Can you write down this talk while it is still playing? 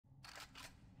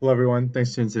Hello everyone,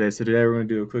 thanks for tuning in today. So today we're going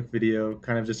to do a quick video,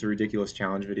 kind of just a ridiculous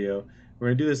challenge video. We're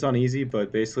going to do this on easy,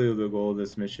 but basically the goal of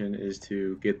this mission is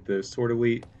to get the Sword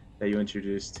Elite that you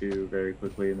introduced to very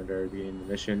quickly in the very beginning of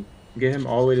the mission, and get him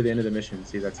all the way to the end of the mission,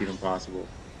 see if that's even possible.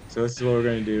 So this is what we're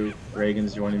going to do.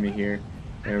 Reagan's joining me here,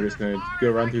 and we're just going to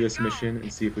go run through this mission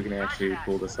and see if we can actually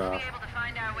pull this off.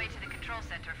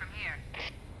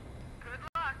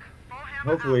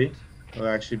 Hopefully, it'll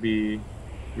actually be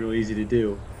real easy to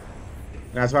do.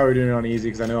 And that's why we're doing it on easy,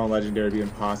 because I know on Legendary it'd be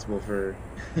impossible for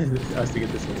us to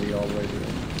get this elite all the way through.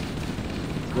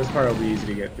 So this part will be easy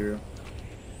to get through.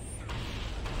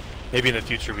 Maybe in the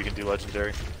future we can do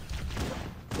Legendary.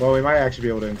 Well, we might actually be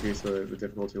able to increase the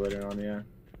difficulty later on, yeah.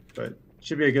 But it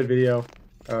should be a good video.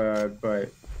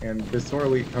 And this Sword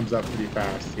Elite comes up pretty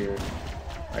fast here.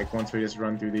 Like once we just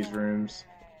run through these rooms,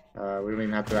 we don't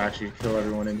even have to actually kill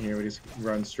everyone in here. We just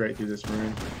run straight through this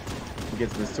room and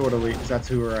get to the Sword Elite, because that's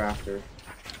who we're after.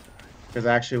 Because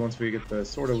actually, once we get the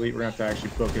Sword Elite, we're going to have to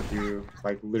actually book it through,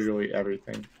 like, literally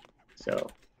everything. So,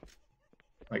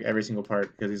 like, every single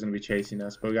part, because he's going to be chasing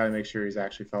us. But we got to make sure he's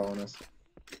actually following us.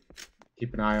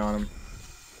 Keep an eye on him.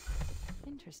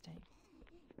 Interesting.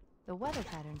 The weather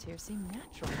patterns here seem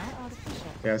natural, not artificial.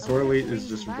 Yeah, Sword Elite is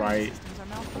just right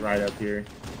up here.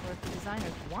 Or if the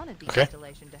designers wanted the Okay.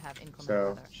 installation to have inclement So,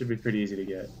 weather. should be pretty easy to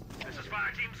get. This is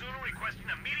Fireteam Zulu requesting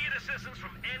immediate assistance from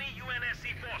any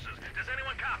UNSC forces. Does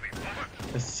anyone copy?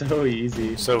 Over. It's so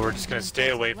easy. So we're just gonna stay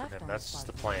away from him. That's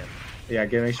the plan. Yeah,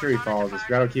 make sure he follows us. We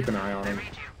got to keep an eye on him.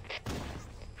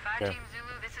 Okay.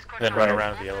 Then run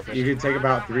around the elevator. You could take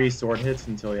about 3 sword hits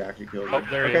until he actually kills you. Oh,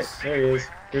 there he is. There he is.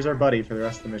 Here's our buddy for the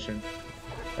rest of the mission.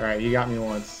 Alright, he got me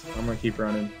once. I'm gonna keep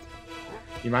running.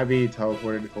 He might be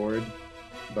teleported forward,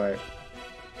 but...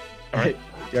 Alright.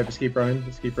 Yeah, just keep running.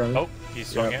 Just keep running. Oh, he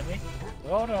swung at me?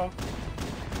 Oh no.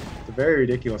 It's a very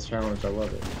ridiculous challenge. I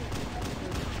love it.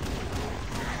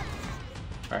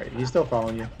 Alright, he's still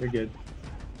following you. You're good.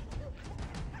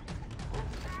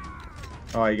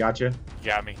 Oh, he got you?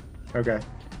 Got me. Okay.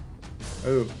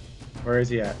 Oh, where is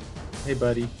he at? Hey,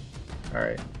 buddy.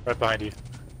 Alright, Right behind you.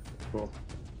 cool.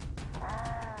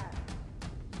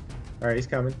 Alright, he's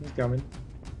coming. He's coming.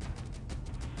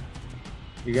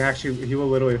 You can actually, he will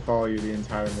literally follow you the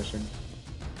entire mission.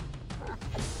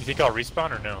 You think I'll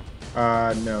respawn or no?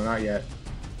 No, not yet.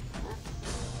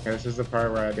 Okay, this is the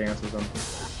part where I dance with him.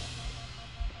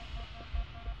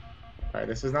 Alright,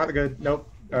 this is not good. Nope.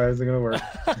 This isn't gonna work.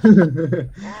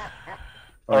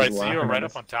 Alright, so you were right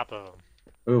up on top of him.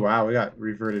 Oh wow, we got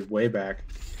reverted way back.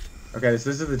 Okay, so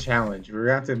this is the challenge. We're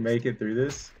gonna have to make it through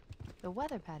this. The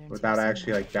weather patterns Without here seem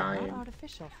actually, like, natural, not dying.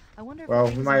 artificial. I wonder if Well,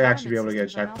 the we might actually be able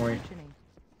environment to get a systems are checkpoint.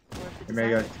 malfunctioning. Or if the It may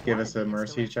designers give wanted us a the mercy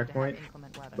installation to have checkpoint,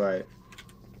 inclement weather. but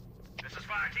This is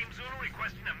Fireteam Zulu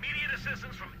requesting immediate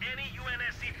assistance from any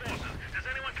UNSC forces. Does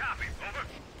anyone copy? Over.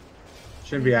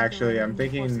 shouldn't be actually. I'm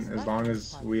thinking as long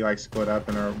as we like split up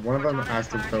and one of them has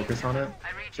to focus on it.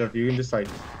 So if you can just like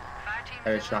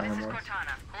I just shot him once.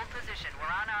 Hold position. We're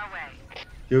on our way.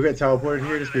 You'll get teleported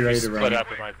here. Just be ready to Split run.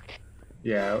 up, it might.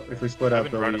 Yeah, if we split I've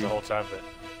up, been they'll running be the whole time, but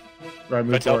right. if I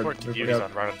Move teleport forward. to Move you, he's forward.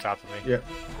 on right on top of me. Yep.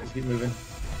 Just keep moving.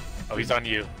 Oh, he's on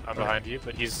you. I'm behind you,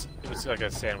 but it looks like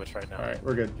a sandwich right now. All right,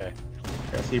 we're good. Okay.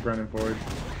 Let's keep running forward.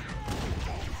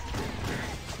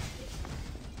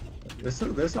 This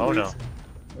Oh no.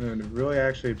 really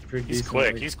actually pretty He's decent.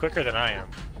 quick. Like, He's quicker than I am.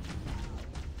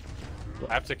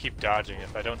 I have to keep dodging.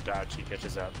 If I don't dodge, he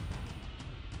catches up.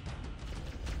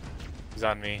 He's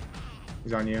on me.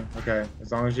 He's on you. Okay.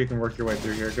 As long as you can work your way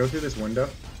through here. Go through this window.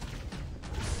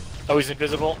 Oh, he's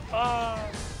invisible. Oh.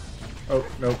 Oh,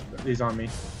 nope. He's on me.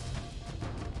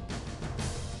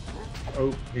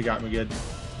 Oh, he got me good.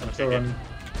 I'm still Okay, running.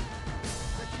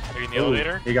 Are you in the Ooh,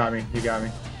 elevator? He got me. He got me.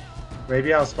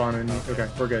 Maybe I'll spawn in. Okay,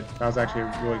 we're good. That was actually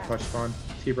a really clutch spawn.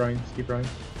 Just keep running. Just keep running.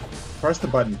 Press the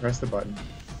button. Press the button.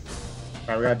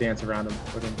 Alright, we gotta dance around him.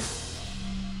 With him.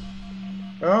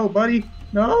 Oh, buddy.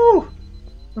 No!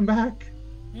 Come back.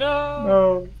 No.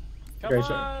 No. Come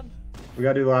Okay, on. We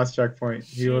gotta do the last checkpoint.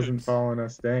 He Shoot. wasn't following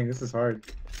us. Dang, this is hard.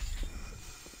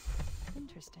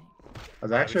 Interesting. I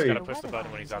was Alright, we just actually... gotta push the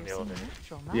button when he's on the elevator.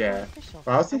 Yeah.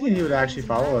 Well, I was thinking he would actually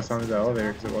follow us onto the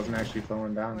elevator because it wasn't actually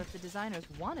flowing Or down. if the designers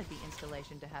wanted the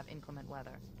installation to have inclement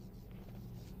weather.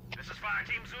 This is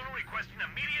Fireteam Zulu requesting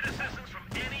immediate assistance from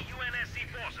any UNSC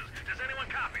forces. Does anyone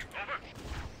copy? Over.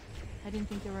 I didn't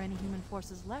think there were any human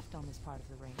forces left on this part of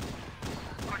the range.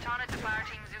 Cortana to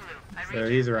Fireteam Zulu. I So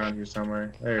he's around here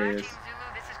somewhere. There he is. Zulu,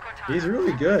 this is Cortana. He's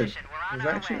really good. Position. We're on He's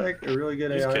our actually way. like a really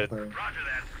good He's AI good. player. Roger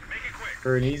that. Make it quick.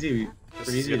 For an easy This For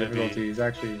is easy gonna be- difficulty, he's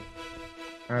actually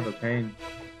kind of a pain.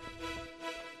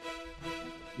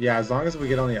 Yeah, as long as we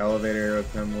get on the elevator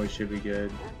with him, we should be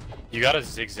good. You gotta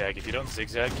zigzag. If you don't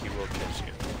zigzag, he will catch you.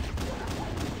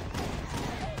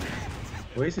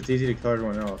 At least it's easy to kill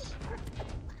everyone else.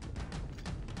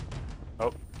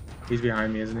 Oh. He's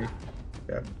behind me, isn't he?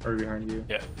 Yeah, or behind you.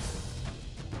 Yeah.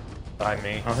 Behind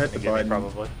me. I'll hit the Again, button.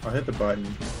 probably. I'll hit the button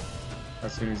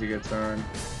as soon as he gets on. I'm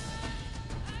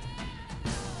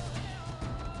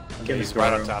Yeah, getting he's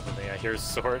right on Zoro. top of me. I hear his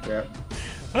sword. Yep. He's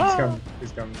Ah! coming.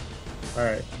 He's coming.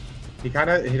 Alright. He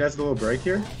does a little break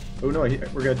here. Oh no, we're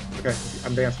good. Okay,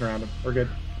 I'm dancing around him. We're good.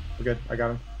 We're good. I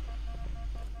got him.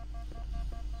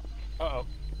 Uh-oh.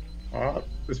 Oh,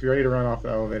 just be ready to run off the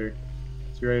elevator.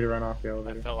 Just be ready to run off the I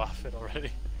elevator. fell off it already.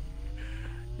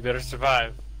 You better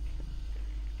survive.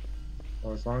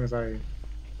 Well, as long as the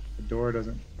door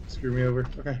doesn't screw me over.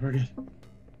 Okay, we're good.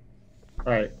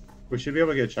 Alright, we should be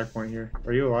able to get a checkpoint here.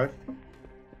 Are you alive?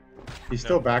 He's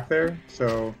still back there,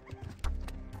 so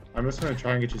I'm just gonna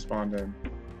try and get you spawned in.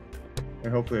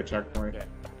 And hopefully a checkpoint. Yeah.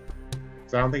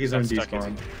 So I don't think he's gonna He's not stuck,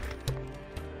 despawn. is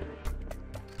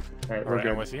Alright, we're Alright,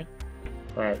 good. I'm with you.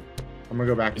 Alright, I'm gonna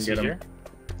go back and Is get he him. here?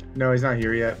 No, he's not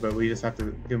here yet, but we just have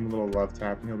to give him a little love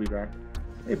tap and he'll be back.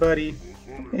 Hey, buddy.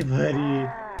 Hey, buddy.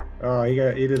 Oh, he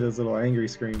did his little angry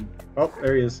scream. Oh,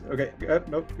 there he is. Okay,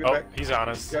 nope, get Oh, back. he's on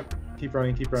us. Yep, keep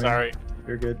running, keep running. Sorry.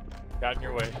 You're good. Got in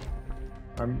your way.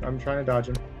 I'm trying to dodge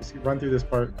him. Just run through this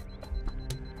part.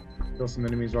 Kill some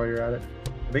enemies while you're at it.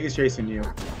 I think he's chasing you.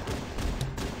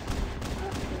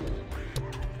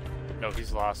 No,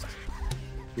 he's lost.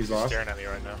 He's lost? Staring at me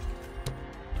right now.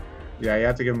 Yeah, you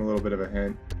have to give him a little bit of a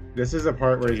hint. This is a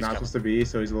part where he's He's not coming. supposed to be,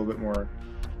 so he's a little bit more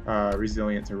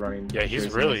resilient to running. Yeah, he's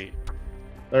chasing really... us.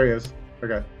 There he is.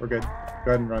 Okay, we're good. Go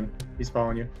ahead and run. He's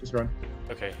following you. Just run.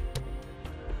 Okay.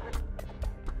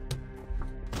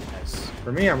 Nice.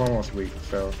 For me, I'm almost weak,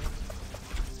 so...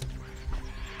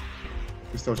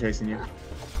 He's still chasing you.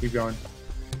 Keep going.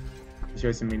 He's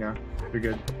chasing me now. You're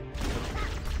good.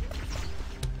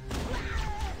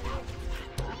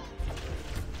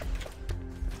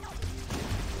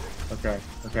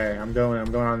 Okay, I'm going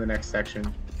on the next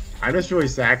section. I'm just really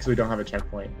sad because we don't have a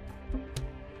checkpoint.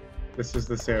 This is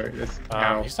this area.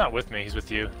 Ow. He's not with me. He's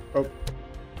with you. Oh.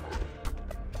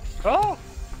 Oh!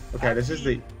 Okay, this is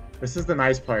the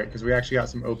nice part because we actually got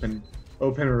some open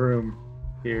room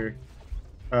here.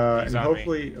 He's and on me.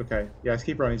 hopefully, okay, yes,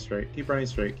 keep running straight. Keep running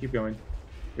straight. Keep going.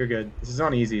 You're good. This is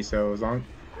on easy, so as long,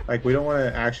 like, we don't want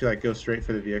to actually like go straight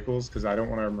for the vehicles because I don't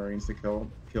want our Marines to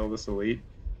kill this elite.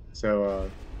 So,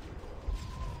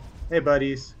 hey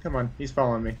buddies, come on. He's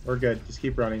following me. We're good. Just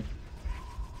keep running.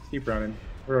 Just keep running.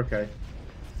 We're okay.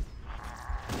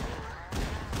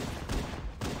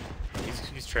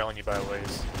 He's trailing you by a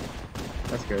ways.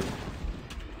 That's good.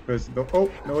 Because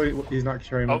oh no, he's not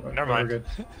carrying. Oh, never mind. We're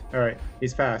good. All right,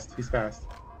 he's fast. He's fast.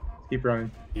 Keep running.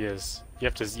 He is. You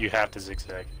have to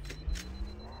zigzag.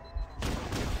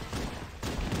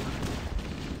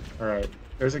 All right.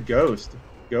 There's a ghost.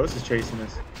 Ghost is chasing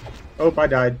us. Oh, I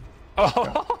died.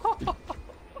 Oh!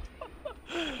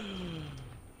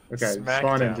 Okay, Smackdown.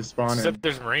 spawn in. Just spawn in.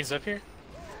 There's Marines up here?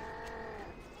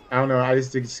 I don't know. I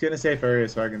just get in a safe area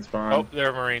so I can spawn. Oh, there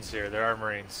are Marines here. There are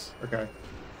Marines. Okay.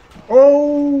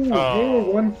 Oh, Oh.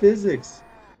 hey, one physics.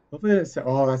 Hopefully that's.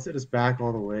 Oh, that set us back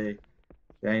all the way.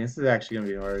 Dang, this is actually gonna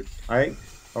be hard. I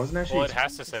wasn't actually. Well, it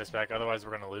has to set us back, otherwise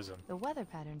we're gonna lose him. The weather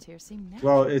patterns here seem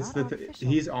natural, Well, it's not the artificial.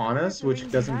 he's on us, which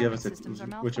Marines' doesn't give environment us systems are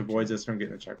which avoids malfunctioning. us from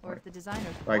getting a Or checkpoint. if the designers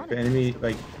Like, the wanted enemy, us to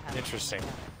like- have a Interesting.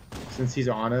 Since he's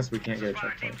on us, we can't get a Fire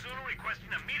checkpoint. Team Zulu requesting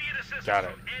immediate assistance Got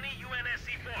it. from any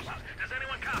UNSC forces. Does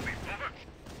anyone copy? Over.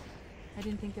 I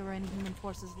didn't think there were any human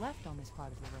forces left on this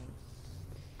part of the ring.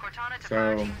 Cortana to So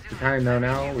Fire Team we Zulu. kind of know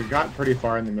now. We got pretty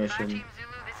far in the Fire mission. Team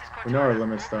Zulu, this is We know our Cortana.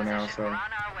 limits though now, Position, so we're on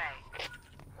our way.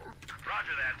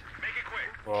 Roger that. Make it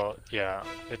quick. Well, yeah.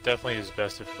 It definitely is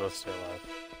best if we both stay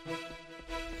alive.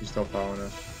 he's still following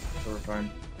us, so we're fine.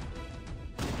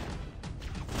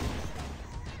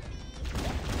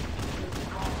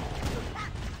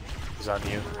 He's on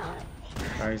you.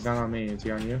 He's not on me. Is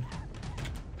he on you?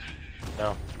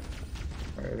 No.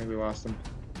 Alright, I think we lost him.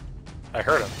 I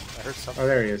heard him. I heard something. Oh,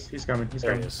 there he is. He's coming. He's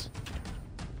There he coming. is.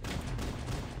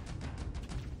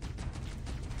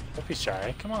 Don't be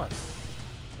shy. Come on.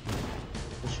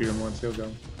 We'll shoot him once. He'll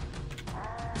go.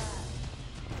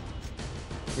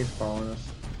 He's following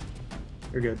us.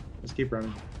 You're good. Just keep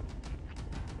running.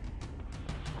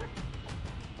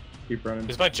 Keep running.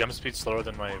 Is my jump speed slower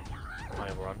than my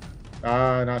run?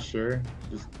 Not sure.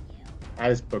 I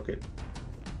just book it.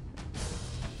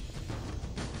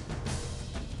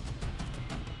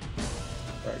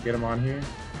 Alright, get him on here.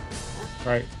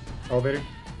 Alright, elevator.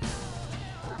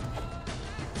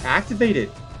 Activate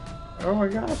it! Oh my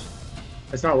gosh.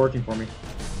 It's not working for me.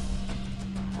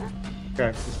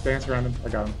 Okay, just dance around him. I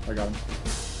got him. I got him.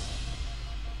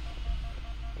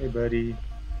 Hey, buddy. How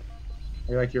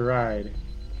you like your ride?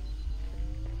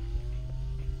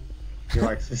 He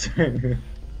likes this.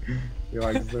 He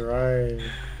likes the ride.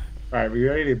 Alright, we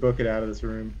ready to book it out of this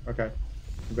room. Okay.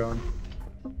 I'm going.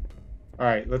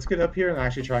 Alright, let's get up here and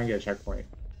actually try and get a checkpoint.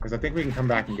 Because I think we can come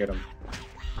back and get him.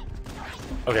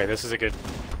 Okay, this is a good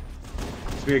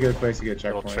This would be a good place to get a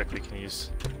little checkpoint. trick we can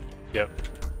use. Yep.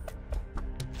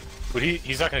 But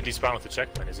he's not going to despawn with the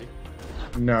checkpoint, is he?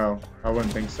 No, I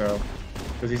wouldn't think so.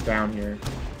 Because he's down here.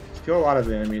 Just kill a lot of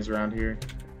the enemies around here.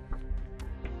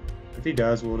 If he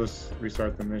does, we'll just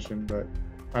restart the mission, but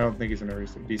I don't think he's going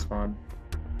to despawn.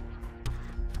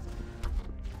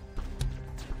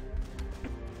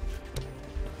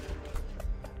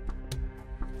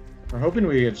 I'm hoping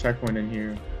we get a checkpoint in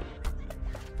here.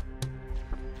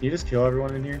 Can you just kill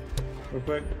everyone in here real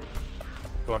quick?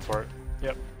 Going for it.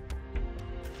 Yep.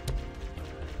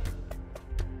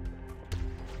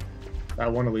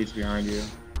 That one elite's behind you.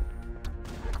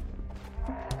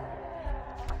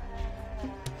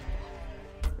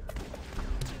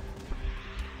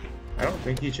 I don't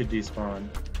think he should despawn.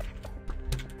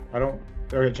 I don't...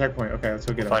 Okay, checkpoint. Okay, let's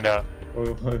go get him. Find out.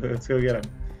 Oh, let's go get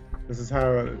him. This is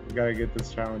how we gotta get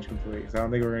this challenge complete. Because I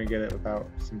don't think we're gonna get it without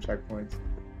some checkpoints.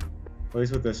 At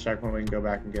least with this checkpoint, we can go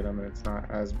back and get him, and it's not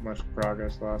as much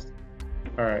progress lost.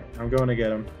 Alright, I'm going to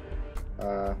get him.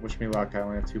 Wish me luck. I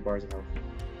only have 2 bars of health.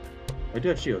 I do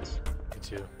have shields. Me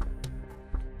too.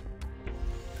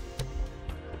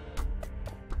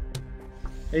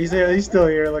 He's still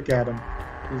here. Look at him.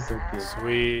 He's so cute.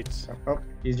 Sweet. Oh,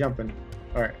 he's jumping.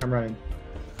 Alright, I'm running.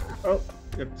 Oh,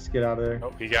 yep, just get out of there.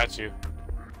 Oh, he got you.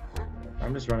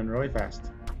 I'm just running really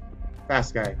fast.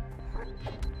 Fast guy.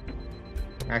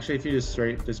 Actually, if you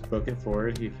just book it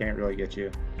forward, he can't really get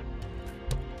you.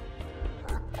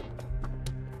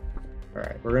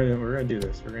 Alright, we're gonna do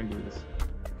this. We're gonna do this.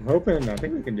 I'm hoping, I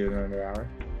think we can do it in another hour.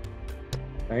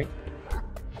 I think.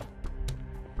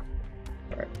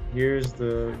 Alright, here's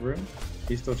the room.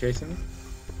 He's still chasing me.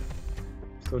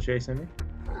 Still chasing me.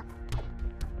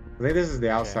 I think this is the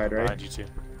outside, right? Behind you too.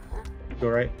 Go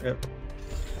right. Yep.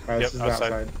 Alright, this is outside.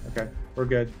 the outside. Okay, we're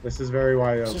good. This is very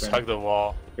wide Let's open. just hug the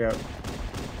wall. Yep.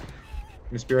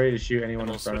 Just be ready to shoot anyone And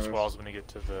in we'll front switch of us. walls when we get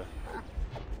to the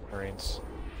Marines.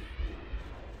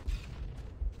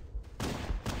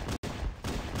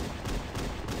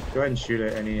 Go ahead and shoot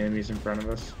at any enemies in front of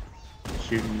us.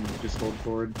 Shoot and just hold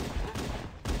forward.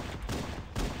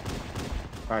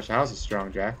 Gosh, that was a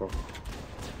strong jackal.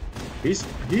 He's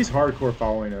hardcore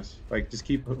following us. Like, just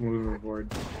keep moving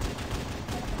forward.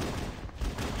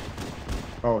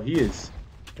 Oh, he is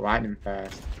lightning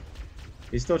fast.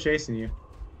 He's still chasing you.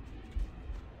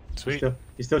 Sweet.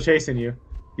 He's still chasing you.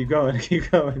 Keep going, keep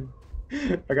going.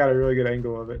 I got a really good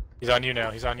angle of it. He's on you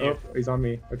now. He's on you. Oh, he's on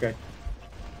me. Okay.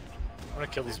 I'm gonna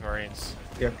kill these Marines.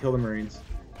 Yeah, kill the Marines.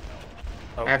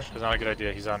 Oh, Actually- that's not a good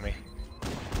idea. He's on me.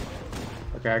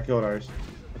 Okay, I killed ours.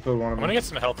 I killed one of I'm them. gonna get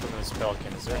some health from this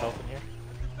Pelican. Is there health in here?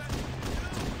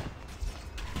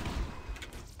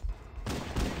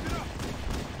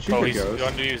 Shoot Oh, the he's ghost.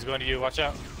 going to you. He's going to you. Watch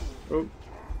out. Oh,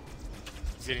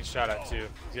 He's getting shot at too.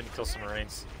 He's gonna kill some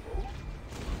Marines.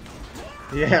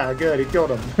 yeah, good. He killed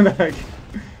him.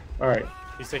 Alright.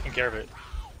 He's taking care of it.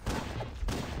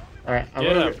 Alright, I'm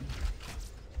Get gonna him.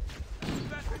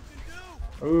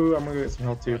 Ooh, I'm gonna get some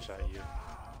health too. Watch out, you.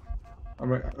 I'm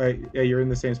gonna, yeah, you're in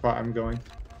the same spot I'm going.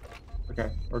 Okay,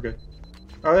 we're good.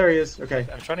 Oh, there he is. Okay,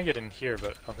 I'm trying to get in here,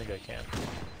 but I don't think I can.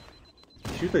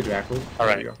 shoot the jackal. All There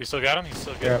right, we go. we still got him. He's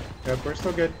still good. Yep, yep, we're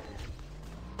still good.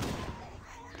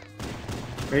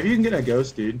 Maybe you can get a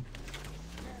ghost, dude.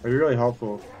 That'd be really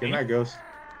helpful. Getting that ghost.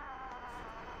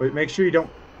 But make sure you don't...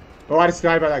 Oh, I just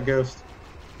died by that ghost.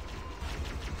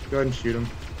 Go ahead and shoot him.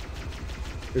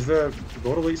 Is the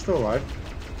Gold Elite still alive?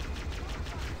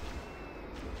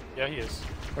 Yeah, he is.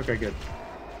 Okay, good.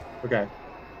 Okay.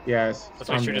 Yes. Let's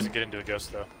make I'm sure he in. doesn't get into a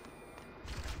ghost though.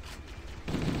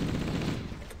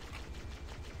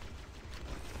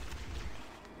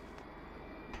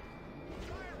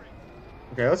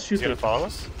 Okay, let's shoot He's gonna follow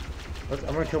us.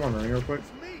 I'm gonna kill my Marine real quick.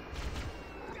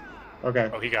 Okay.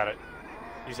 Oh, he got it.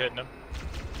 He's hitting him.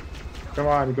 Come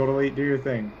on, Gold Elite, do your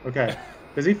thing. Okay.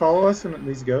 Does he follow us in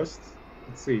these ghosts?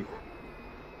 Let's see.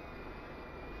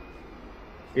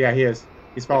 Yeah, he is.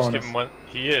 He's Just following give us. him one.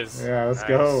 He is. Yeah, let's Nice.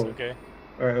 go. Okay.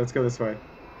 Alright, let's go this way.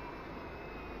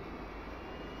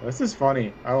 This is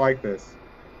funny. I like this.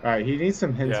 Alright, he needs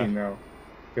some hinting though.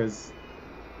 Because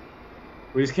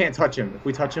we just can't touch him. If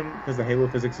we touch him, because the Halo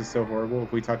physics is so horrible,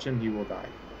 if we touch him, he will die.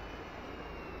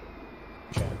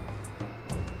 Okay.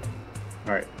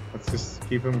 Let's just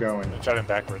keep him going. I'm driving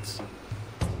backwards.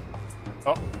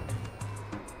 Oh,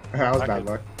 That was Not bad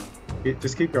good. luck.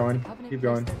 Just keep going. Covenant Keep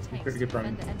going. placed their tanks Keep to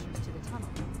running. defend the entrance to the tunnel.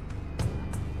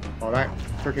 Oh, that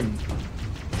freaking.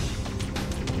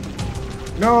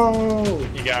 No!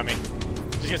 you got me.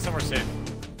 Just get somewhere safe.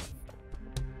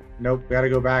 Nope, we gotta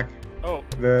go back. Oh,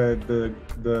 The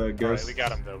alright, ghost. we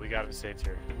got him though. We got him safe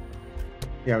here.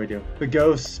 Yeah, we do. The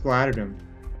ghost splattered him,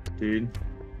 dude.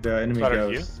 The enemy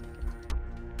Splattered you? ghost.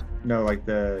 No, like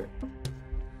the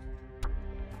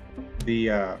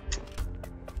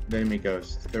enemy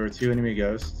ghost. There were 2 enemy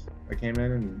ghosts that came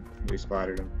in and we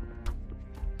splattered them.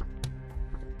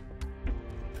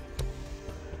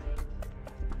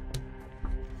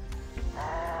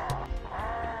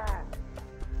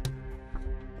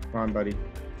 Come on, buddy.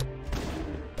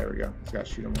 There we go. Just gotta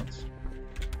shoot him once.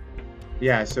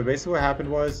 Yeah, so basically what happened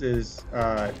was if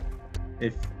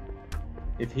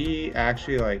he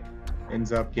actually like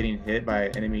ends up getting hit by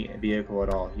an enemy vehicle at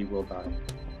all, he will die.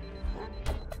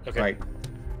 Okay. Like,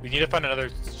 We need to find another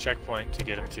checkpoint to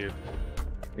get him to. Like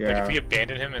yeah. if we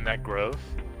abandon him in that grove,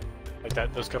 like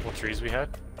those couple trees we had,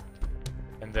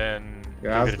 and then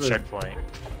Yeah, go that get a was the- checkpoint.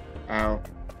 Ow.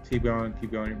 Keep going,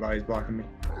 your body's blocking me.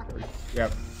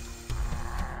 Yep.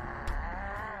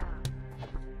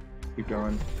 Keep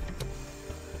going.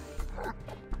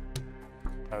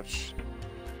 Ouch.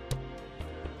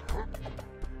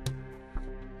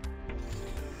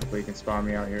 Hopefully he can spawn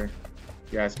me out here.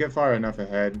 Yeah, let's get far enough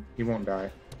ahead. He won't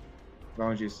die. As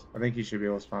long as he's... I think he should be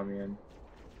able to spawn me in.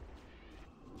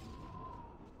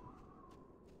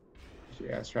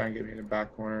 Yeah, let's try and get me in the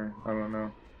back corner. I don't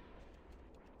know.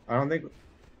 I don't think...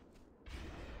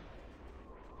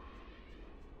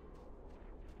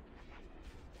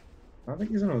 I don't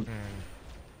think he's gonna...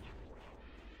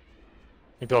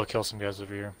 Maybe I'll kill some guys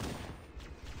over here.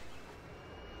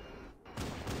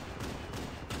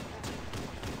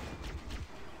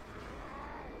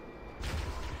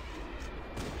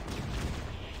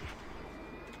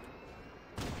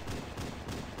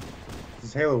 This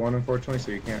is Halo 1, unfortunately,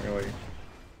 so you can't really...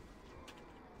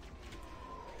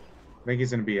 I think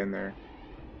he's gonna be in there.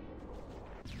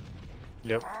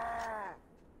 Yep.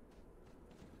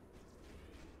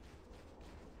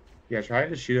 Yeah, try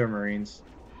to shoot our Marines.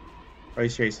 Oh,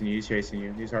 he's chasing you, he's chasing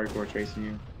you. He's hardcore chasing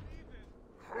you.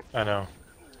 I know.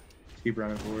 Just keep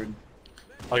running forward.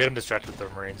 I'll get him distracted with the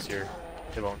Marines here.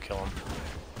 They won't kill him.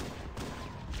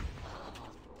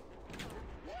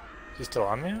 Is he still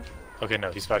on me? Okay,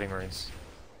 no, he's fighting Marines.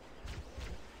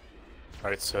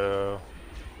 Alright, so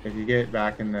If you get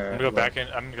back in the... I'm gonna go back in.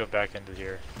 I'm gonna go back into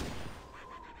here.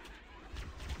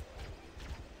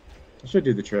 I should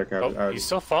do the trick. Oh, he's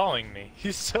still following me.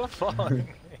 He's still following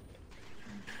me.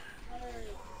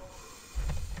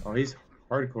 Oh, he's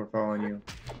hardcore following you.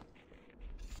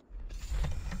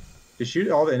 Just shoot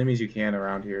all the enemies you can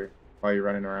around here while you're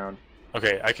running around.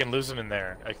 Okay, I can lose him in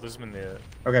there. I can lose him in the.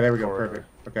 Okay, there we go. corridor.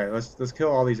 Perfect. Okay, let's kill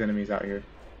all these enemies out here,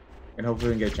 and hopefully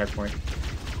we can get a checkpoint.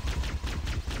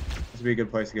 This would be a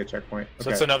good place to get a checkpoint. So Okay.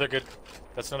 that's another good.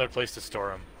 That's another place to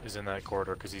store him. Is in that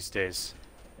corridor because he stays.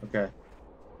 Okay.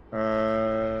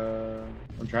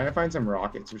 I'm trying to find some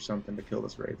rockets or something to kill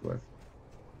this wraith with.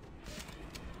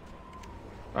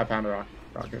 5 pound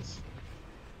rockets.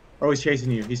 Oh, he's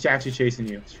chasing you. He's actually chasing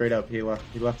you. Straight up. He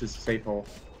left his safe hole.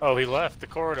 Oh, he left the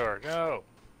corridor. No.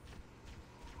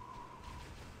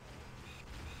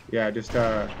 Yeah, just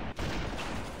there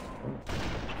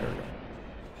we go.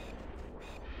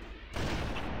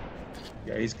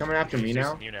 Yeah, he's coming after me He's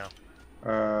now. chasing you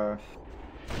now.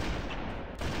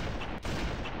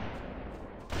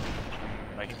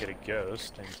 I can get a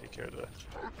ghost and take care of the.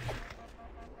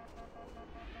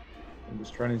 I'm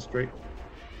just running straight.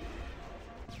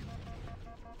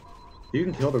 If you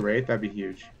can kill the wraith, that'd be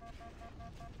huge.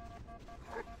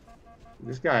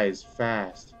 This guy is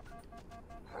fast.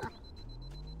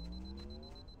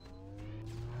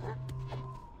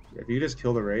 If you just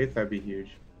kill the wraith, that'd be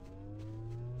huge.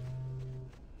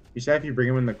 You said if you bring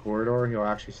him in the corridor, he'll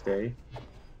actually stay.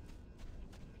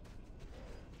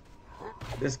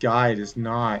 This guy does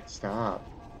not stop.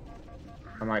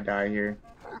 I might die here.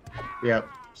 Yep.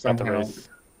 Got the Somehow. wraith.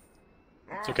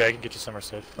 It's okay. I can get you somewhere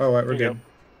safe. Oh, we're There you good.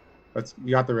 go.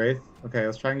 You got the wraith. Okay,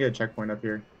 let's try and get a checkpoint up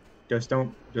here. Just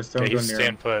don't Yeah, go he's near staying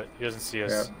him. put. He doesn't see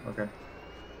us. Yeah. Okay.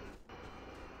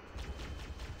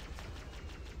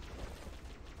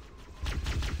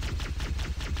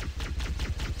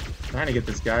 Trying to get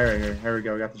this guy right here. There we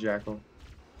go. We got the jackal.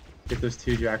 Get those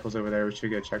 2 jackals over there. We should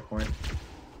get a checkpoint.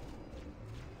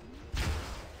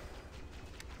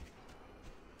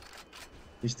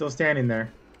 He's still standing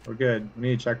there. We're good. We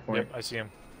need a checkpoint. Yep, I see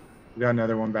him. We got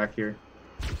another one back here.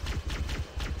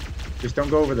 Just don't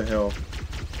go over the hill.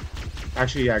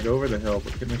 Actually, yeah, go over the hill,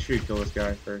 but make sure you kill this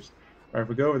guy first. Alright, if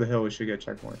we go over the hill, we should get a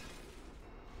checkpoint.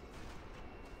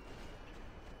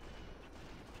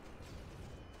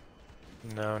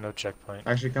 No, no checkpoint.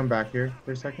 Actually, come back here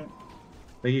for a second.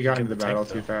 I think you got Get into in the the battle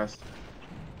tank, too though. fast.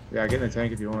 Yeah, get in the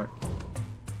tank if you want.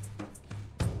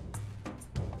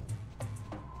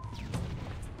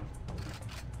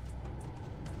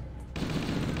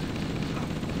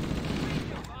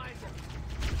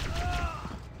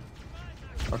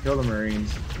 I'll kill the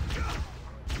Marines.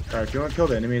 Alright, if you want to kill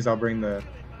the enemies, I'll bring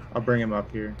him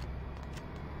up here.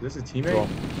 Is this a teammate?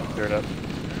 Cool. Clear it up.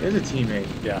 It is a teammate.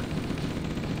 Yeah.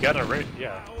 You got it right.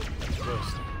 Yeah. That's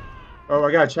close. Oh,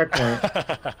 I got a checkpoint.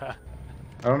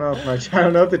 I don't know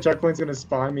if the checkpoint's gonna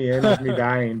spawn me in with me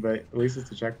dying, but at least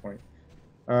it's a checkpoint.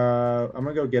 I'm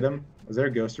gonna go get him. Is there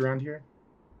a ghost around here?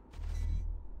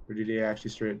 Or did he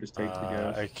actually straight up just take the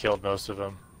ghost? I killed most of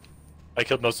them. I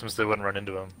killed most of them so they wouldn't run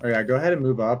into them. Oh yeah, go ahead and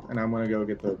move up, and I'm gonna go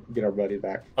get our buddy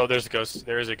back. Oh, there's a ghost.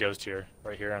 There is a ghost here,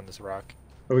 right here on this rock.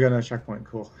 Oh, we got another checkpoint.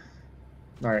 Cool.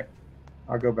 All right,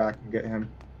 I'll go back and get him.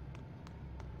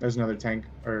 There's another tank.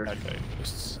 Or Okay,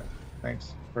 ghosts.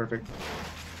 thanks. Perfect.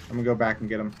 I'm gonna go back and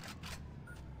get him.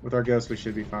 With our ghost, we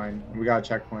should be fine. We got a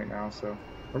checkpoint now, so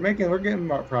we're getting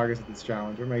more progress with this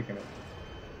challenge. We're making it.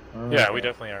 Yeah, we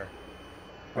definitely are.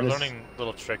 We're I just- learning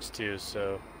little tricks too,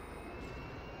 so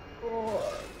Oh,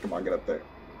 come on, get up there.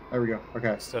 There we go. Okay.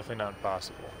 it's definitely not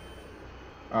impossible.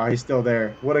 He's still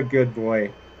there. What a good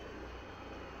boy.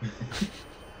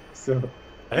 So.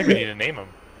 I think we need to name him.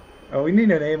 Oh, we need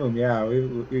to name him. Yeah,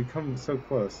 we've come so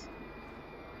close.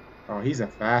 Oh, he's a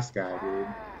fast guy, dude.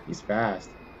 He's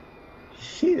fast.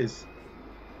 He is.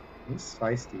 He's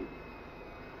feisty.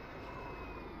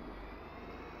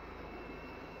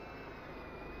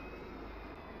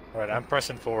 All right, I'm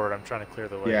pressing forward. I'm trying to clear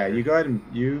the way. Yeah, here. you go ahead and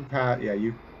you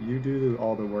do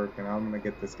all the work, and I'm gonna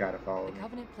get this guy to follow The me.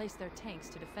 Covenant placed their tanks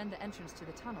to defend the entrance to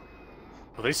the tunnel.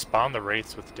 Well, they spawn the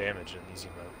wraiths with damage in easy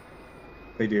mode.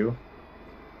 They do.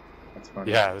 That's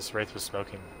funny. Yeah, this wraith was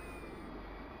smoking.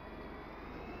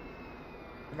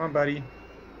 Come on, buddy.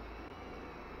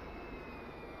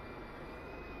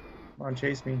 Come on,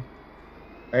 chase me.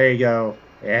 There you go.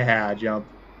 Yeah, jump.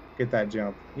 Get that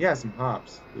jump. He has some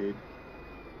hops, dude.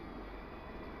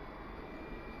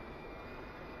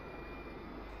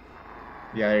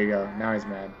 Yeah, there you go. Now he's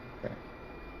mad. Okay.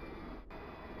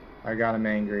 I got him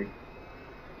angry.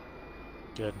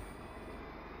 Good.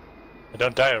 And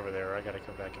don't die over there, or I gotta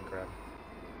come back and grab him.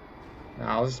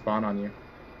 Nah, I'll just spawn on you.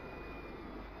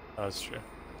 Oh, that's true.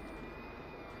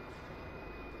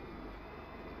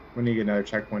 We need to get another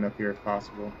checkpoint up here if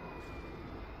possible.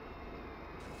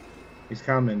 He's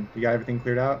coming. You got everything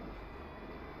cleared out?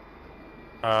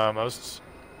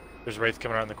 There's a wraith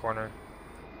coming around the corner.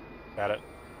 Got it.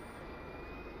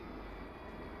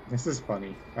 This is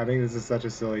funny. I think this is such a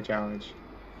silly challenge.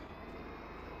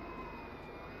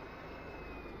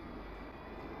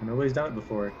 Nobody's done it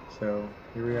before, so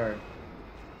here we are.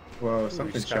 Whoa, Ooh, we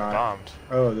something just got shot. bombed.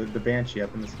 Oh, the Banshee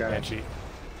up in the sky. Banshee.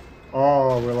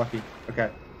 Oh, we're lucky.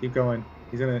 Okay, keep going.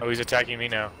 He's gonna. Oh, he's attacking me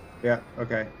now. Yeah.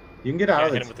 Okay. You can get out Can't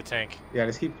of hit it. him with the tank. Yeah,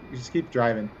 just keep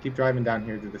driving. Keep driving down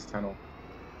here through this tunnel.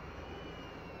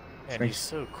 Man, make- he's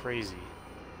so crazy.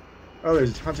 Oh,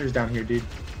 there's hunters down here, dude.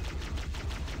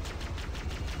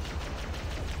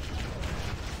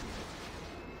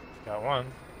 Got one.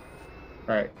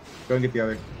 All right, go and get the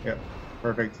other. Yep.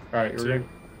 Perfect. All right, Two.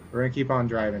 we're gonna keep on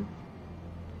driving.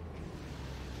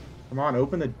 Come on,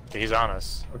 open the. Okay, he's on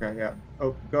us. Okay, yeah.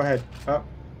 Oh, go ahead. Up.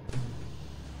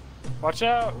 Watch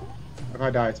out! If I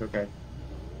die, it's okay.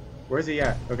 Where's he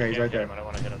at? Okay, he's Can't right hit there. him. I don't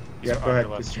want to hit him. He's Yeah, on go your ahead.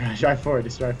 left. Just drive forward.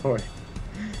 Just drive forward.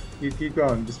 You keep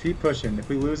going. Just keep pushing. If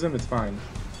we lose him, it's fine.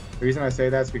 The reason I say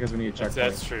that is because we need a checkpoint.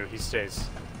 That's true. He stays.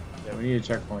 Yeah, we need a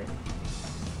checkpoint.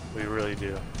 We really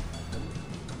do.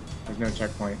 There's no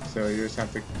checkpoint, so you just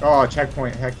have to. Oh,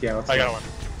 checkpoint! Heck yeah! Let's I go. got one.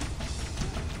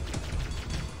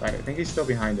 Right, I think he's still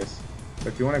behind us. So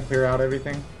if you want to clear out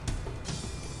everything,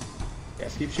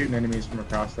 yes, keep shooting enemies from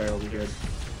across there. It'll be good.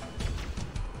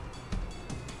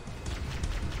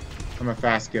 I'm a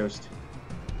fast ghost.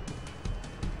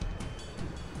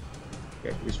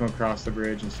 Okay, you just want to cross the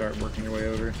bridge and start working your way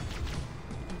over.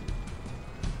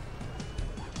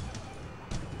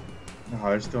 Oh,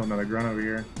 there's still another grunt over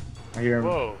here. I hear him.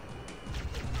 Whoa!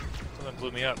 Something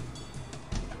blew me up.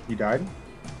 You died?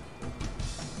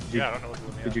 Did Yeah, I don't know what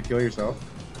blew me up. Did you kill yourself?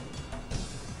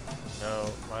 No,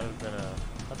 might have been a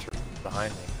hunter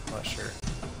behind me. I'm not sure.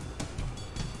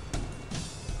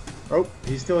 Oh,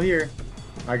 he's still here.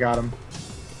 I got him.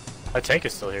 My tank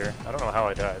is still here. I don't know how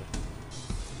I died.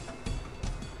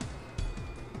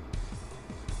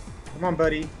 Come Come on,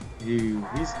 buddy.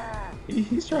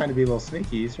 He's trying to be a little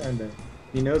sneaky.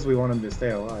 He knows we want him to stay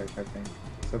alive, I think,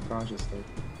 subconsciously.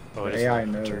 Oh, The it is AI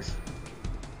the hunter. knows.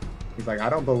 He's like, I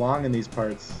don't belong in these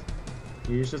parts.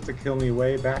 You used just to kill me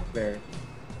way back there.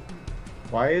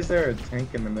 Why is there a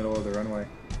tank in the middle of the runway?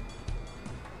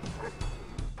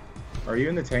 Are you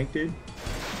in the tank, dude?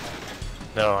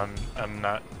 No, I'm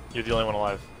not. You're the only one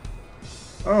alive.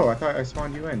 Oh, I thought I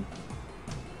spawned you in.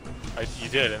 You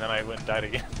did, and then I went and died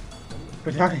again.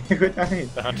 Quit dying, quit dying.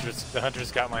 The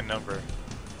hunters got my number.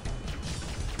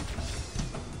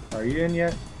 Are you in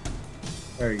yet?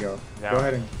 There you go. No. Go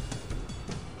ahead and...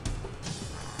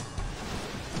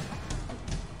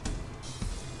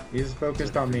 He's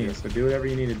focused on me, so do whatever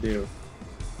you need to do.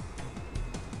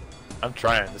 I'm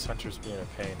trying. This hunter's being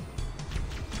a pain.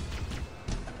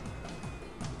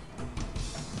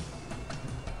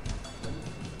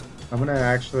 I'm gonna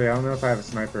actually, I don't know if I have a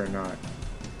sniper or not.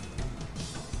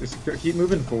 Just keep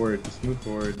moving forward. Just move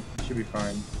forward. You should be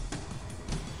fine.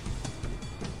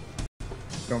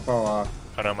 Don't fall off.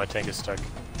 Oh no, my tank is stuck.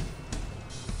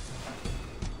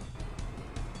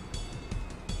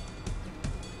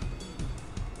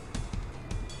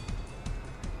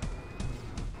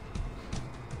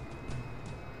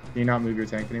 Can you not move your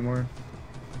tank anymore?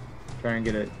 Try and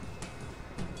get it.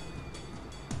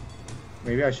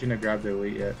 Maybe I shouldn't have grabbed the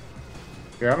elite yet.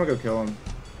 Here, I'm gonna go kill him.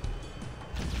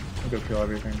 I'm gonna go kill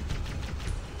everything.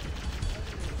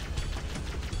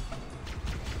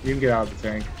 You can get out of the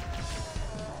tank.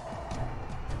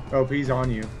 Oh, he's on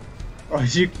you. Oh,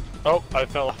 you... Oh, I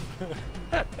fell off.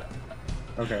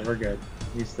 Okay, we're good.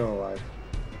 He's still alive.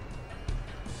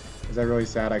 Is that really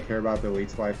sad? I care about the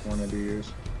elite's life more than I do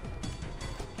yours.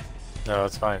 No,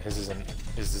 it's fine. His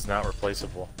is not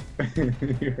replaceable.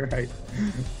 You're right.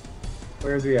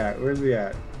 Where's he at? Where's he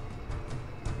at?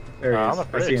 There he On is. the I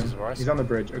bridge see is him. where I He's see on the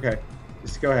bridge. Okay.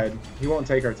 Just go ahead. He won't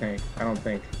take our tank, I don't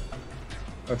think.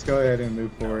 Let's go ahead and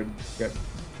move forward. Yep.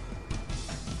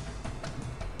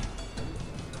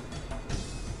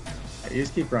 Yeah, you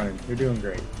just keep running. You're doing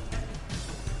great.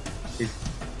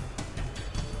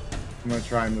 I'm gonna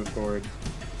try and move forward.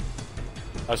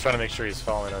 I was trying to make sure he's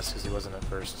following us because he wasn't at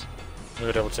first. I'm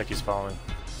gonna double check he's following.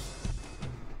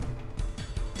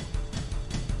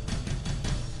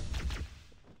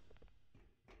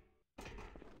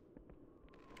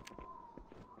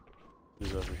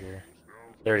 He's over here.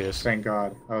 There he is. Thank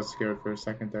God. I was scared for a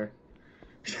second there.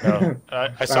 No,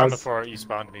 I saw him was- before you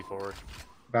spawned me forward.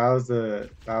 That was the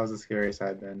scariest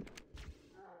I'd been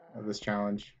of this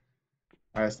challenge.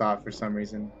 I just thought for some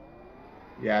reason.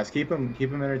 Yeah, just keep him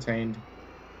entertained.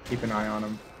 Keep an eye on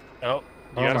him. Oh, you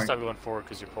Oh gotta my- stop going forward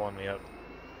because you're pulling me up.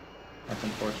 That's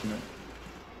unfortunate.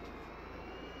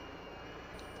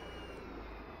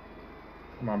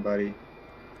 Come on, buddy.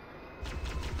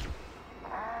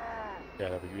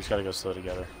 Yeah, we just gotta go slow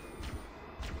together.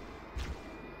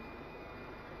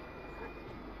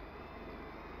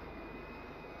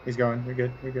 He's going. You're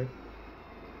good. You're good.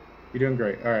 You're doing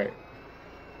great. All right.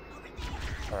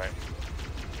 Alright.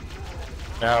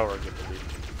 Now we're good to lead.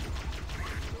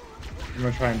 I'm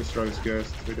gonna try and destroy this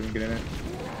ghost so he doesn't get in it.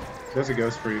 There's a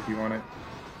ghost for you if you want it.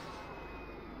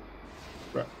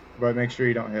 But make sure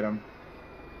you don't hit him.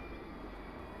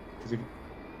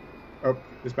 Oh,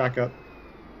 just back up.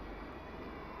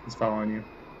 He's following you.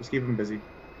 Just keep him busy.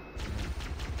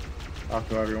 I'll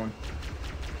kill everyone.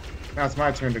 Now it's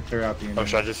my turn to clear out the enemy. Oh,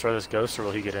 should I just throw this ghost or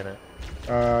will he get in it?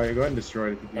 Go ahead and destroy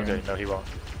it if you can. Okay, no he won't.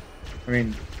 I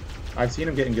mean, I've seen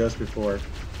him getting ghosts before,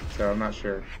 so I'm not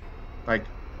sure. Like,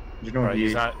 you know Right,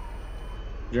 he's not...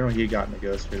 he got in the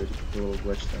ghost for the little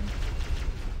glitch thing.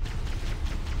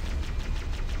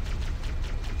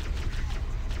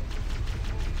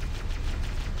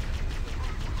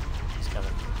 He's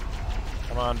coming.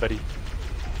 Come on, buddy.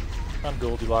 Come on,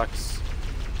 Goldilocks.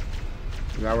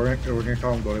 Is that we're gonna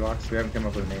call him Goldilocks? We haven't come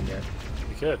up with a name yet.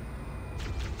 We could.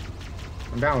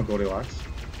 I'm down with Goldilocks.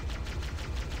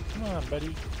 Come on,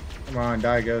 buddy. Come on,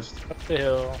 die ghost. Up the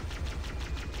hill.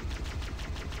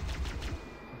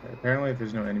 Okay, apparently if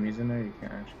there's no enemies in there, you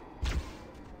can't actually.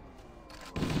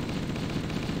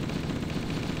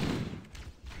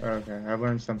 Okay, I've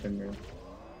learned something new.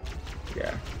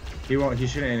 Yeah. He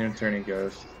shouldn't enter any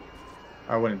ghosts.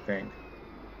 I wouldn't think.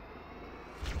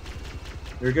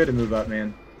 You're good to move up,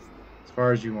 man. As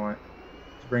far as you want.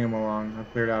 Just bring him along. I've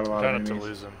cleared out a lot Trying of not to enemies.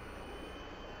 lose him.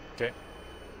 Okay.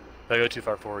 If I go too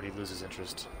far forward, he loses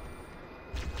interest.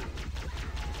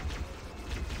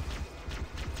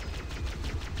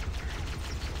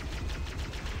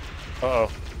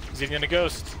 Uh-oh. He's eating a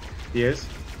ghost. He is?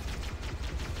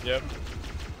 Yep.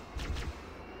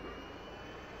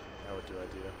 Now what do I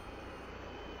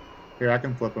do? Here, I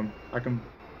can flip him. I can.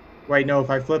 Wait, no.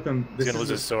 If I flip him, He's this gonna is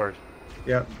lose his sword.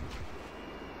 Yep.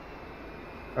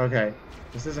 Okay.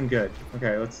 This isn't good.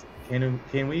 Okay, let's.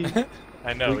 Can we?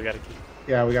 I know, we gotta keep,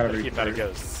 Yeah, we gotta keep out of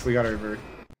revert. ghosts. We gotta revert.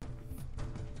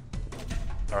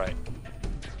 Alright.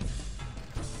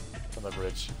 On the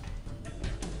bridge.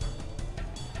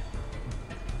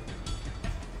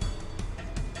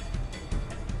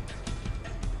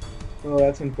 Oh,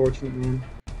 that's unfortunate, man.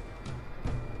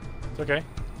 It's okay.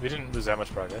 We didn't lose that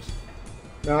much progress.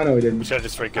 No, I know we We didn't. should have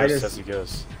destroyed I ghosts just- as he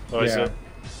goes. Oh, is Yeah. it?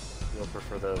 You'll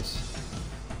prefer those.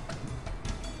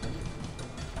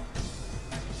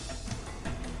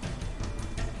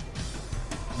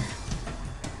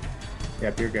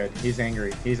 Yep, you're good. He's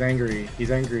angry. He's angry. He's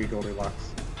angry,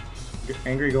 Goldilocks.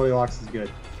 Angry Goldilocks is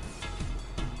good.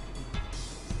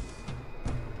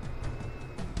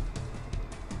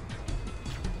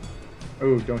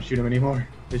 Oh, don't shoot him anymore.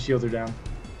 His shields are down.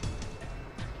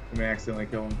 I may accidentally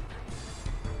kill him.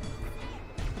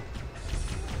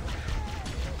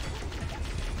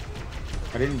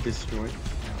 I didn't destroy.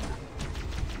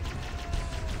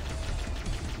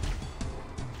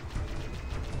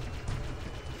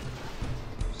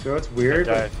 So it's weird.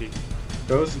 Die But if he,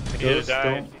 those I need to ghosts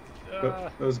die.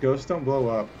 don't. Those ghosts don't blow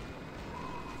up.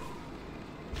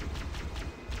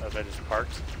 Oh, they just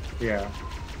parked. Yeah.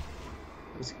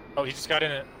 Oh, he just got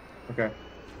in it. Okay.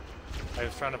 I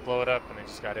was trying to blow it up and he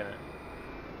just got in it.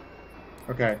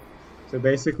 Okay. So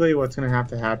basically, what's gonna have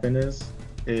to happen is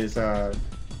there's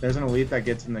an elite that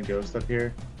gets in the ghost up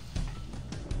here.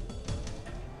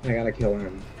 I gotta kill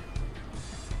him.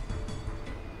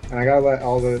 And I gotta let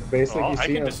all the basically Well, you I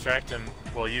see can him. distract him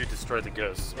while you destroy the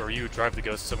ghosts, or you drive the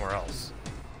ghost somewhere else.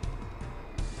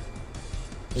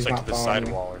 He's Just like not to the following side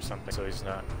me. wall or something, so he's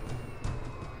not.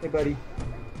 Hey, buddy.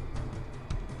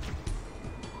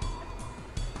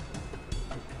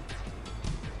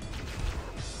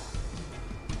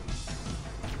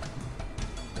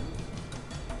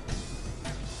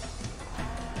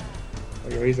 Oh,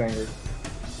 yeah, he's angry.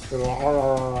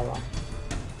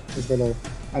 His little,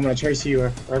 I'm gonna chase you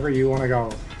wherever you wanna go.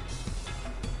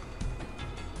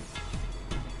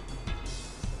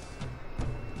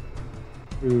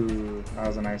 Ooh, that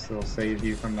was a nice little save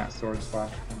you from that sword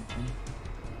slash.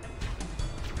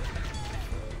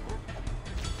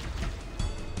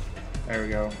 There we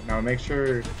go. Now make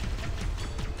sure.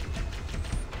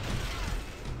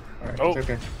 Alright, Oh. it's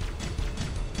okay.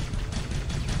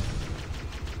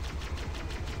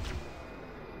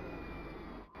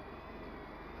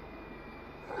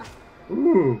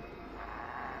 Ooh.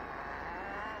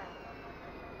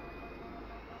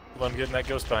 Well, I'm getting that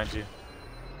ghost behind you.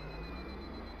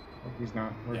 Oh, he's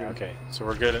not. We're Yeah, good. okay. So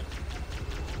we're good.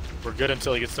 We're good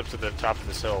until he gets up to the top of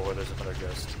this hill where there's another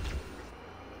ghost.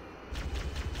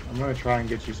 I'm gonna try and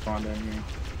get you spawned in here.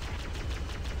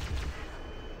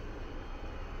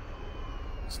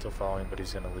 Still following, but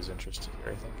he's gonna lose interest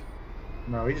here, I think.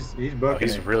 No, he's Oh, booking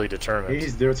he's it. really determined.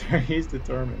 He's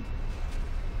determined.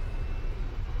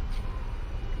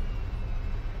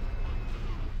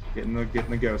 Getting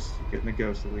the ghost. Getting the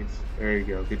ghost at least. There you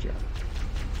go. Good job.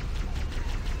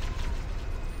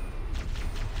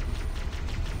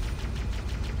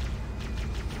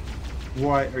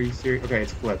 What? Are you serious? Okay,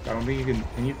 it's flipped. I don't think you can.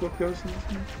 Can you flip ghosts in this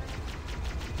one?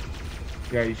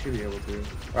 Yeah, you should be able to.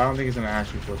 I don't think he's gonna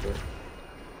actually flip it.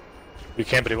 We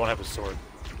can, but he won't have a sword.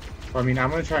 I mean, I'm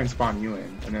gonna try and spawn you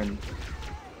in, and then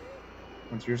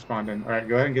once you're spawned in, all right,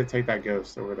 go ahead and take that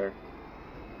ghost over there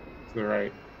to the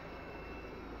right.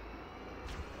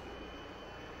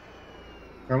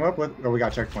 Come up with. Oh, we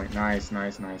got checkpoint. Nice.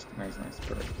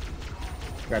 Perfect.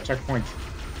 We got checkpoint.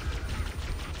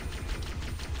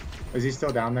 Is he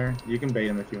still down there? You can bait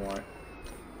him if you want.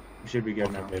 You should be good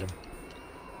Okay, now. bait him.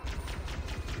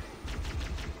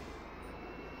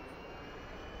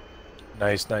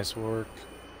 Nice work.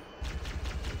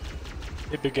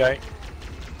 Hey, big guy.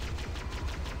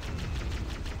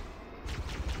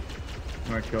 I'm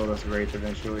gonna kill this wraith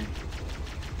eventually.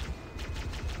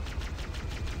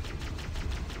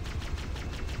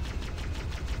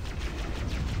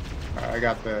 Alright, I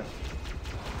got the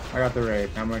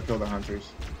wraith. I'm gonna kill the hunters.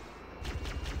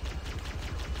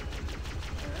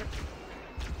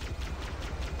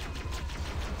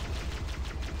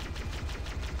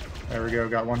 There we go.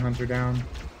 Got one hunter down.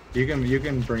 You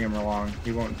can bring him along.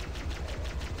 He won't.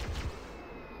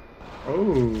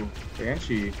 Oh,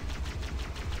 Banshee.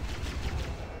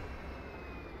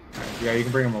 Yeah, you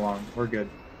can bring him along. We're good.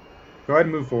 Go ahead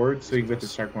and move forward so you can get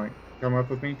this checkpoint. Come up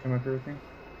with me. Come up here with me.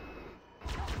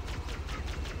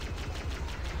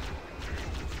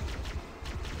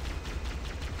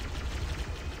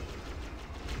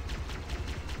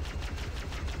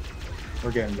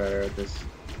 We're getting better at this.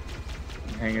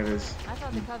 Hang of this. I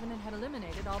thought the Covenant had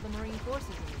eliminated all the Marine forces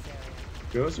in this area.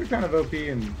 Ghosts are kind of OP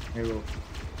in Halo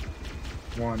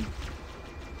 1.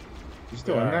 You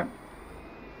still in that?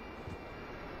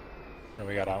 And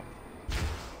we got out.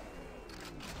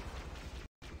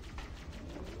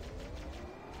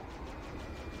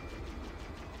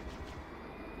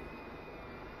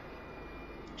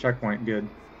 Checkpoint, good.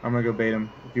 I'm gonna go bait him.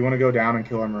 If you want to go down and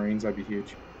kill our Marines, that'd be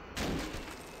huge.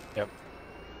 Yep.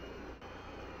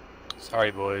 Sorry,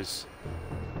 boys.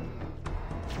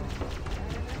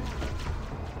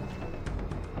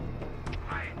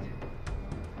 Quiet.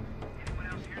 Anyone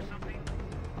else hear something?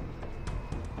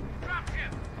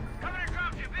 Dropship! Covenant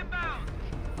dropship inbound!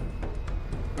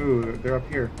 Ooh, they're up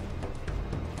here.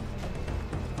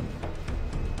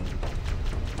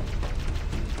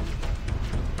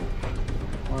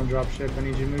 Come on, drop ship. I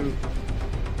need you to move.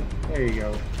 There you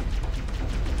go.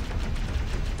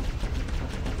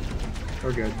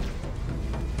 We're good.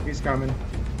 He's coming.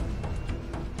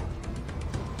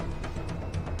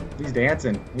 He's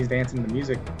dancing. He's dancing to the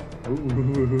music.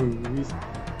 Ooh, he's...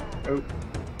 Oh.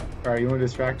 Alright, you want to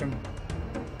distract him?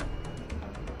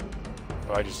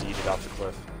 Oh, I just yeeted off the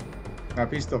cliff.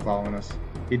 Nope, he's still following us.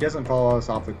 He doesn't follow us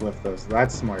off the cliff though, so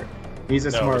that's smart. He's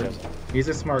a No, smart. he doesn't. He's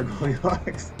a smart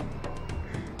Goldilocks.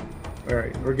 All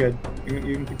right, we're good. You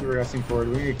can keep progressing forward.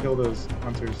 We need to kill those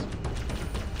hunters.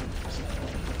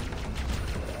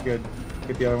 Good.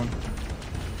 Get the other one.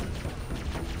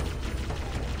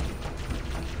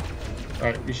 All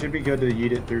right, you should be good to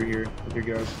yeet it through here with your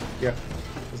ghost. Yep,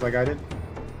 just like I did.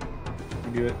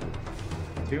 You do it.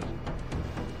 2.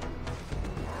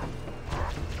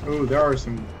 Oh, there are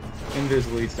some invis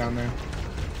elites down there.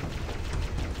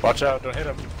 Watch out! Don't hit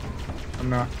him. I'm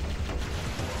not.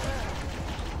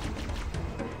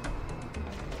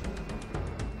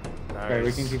 Nice. Okay,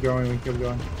 we can keep going. We can keep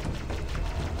going.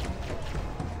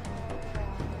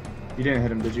 You didn't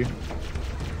hit him, did you?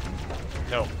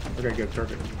 No, Okay, good,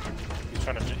 perfect.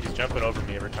 he's jumping over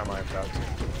me every time I'm about to,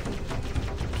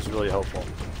 which is really helpful.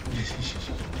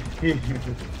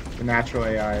 The natural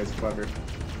AI is clever.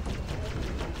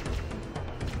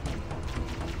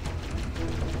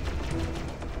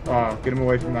 Oh, get him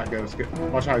away from that ghost.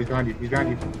 Watch out, he's behind you. He's behind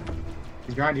you.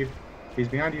 He's behind you. He's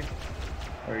behind you.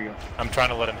 There you go. I'm trying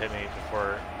to let him hit me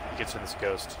before he gets in this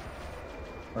ghost.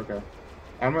 Okay.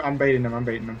 I'm baiting him. I'm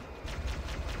baiting him.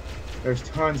 There's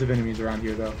tons of enemies around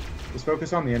here, though. Just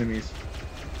focus on the enemies.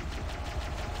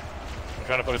 I'm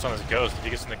trying to focus on this ghost. If he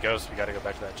gets in the ghost, we gotta go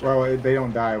back to that chip. Well, they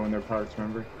don't die when they're parked,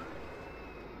 remember?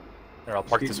 Here, I'll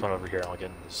park this one over here and I'll get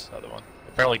in this other one.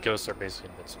 Apparently ghosts are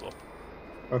basically invincible.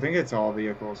 I think it's all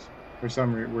vehicles. For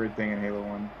some weird thing in Halo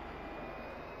 1.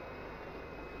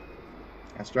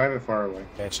 Let's drive it far away.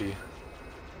 Banshee.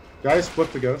 Did I just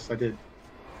flip the ghost? I did.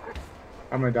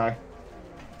 I'm gonna die.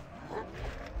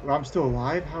 Well, I'm still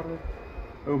alive? How did...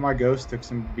 Oh, my ghost took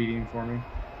some beating for me.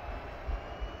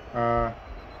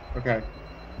 Okay.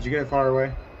 Did you get it far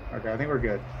away? Okay, I think we're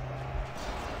good.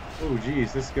 Oh,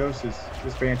 geez, this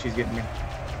Banshee's getting me.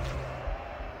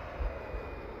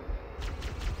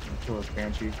 Kill this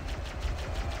Banshee. You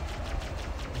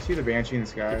see the Banshee in the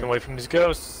sky? Keep away from these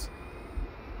ghosts.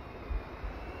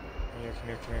 Come here, come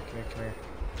here, come here, come here, come here.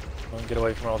 Don't get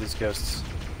away from all these ghosts.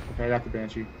 Okay, I got the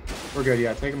Banshee. We're good,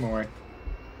 yeah, take them away.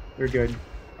 They're good.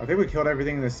 I think we killed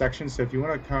everything in this section, so if you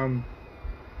want to come...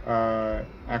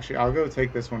 actually, I'll go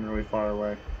take this one really far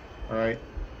away. Alright?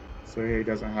 So he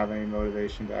doesn't have any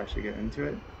motivation to actually get into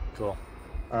it. Cool.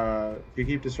 If you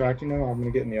keep distracting him, I'm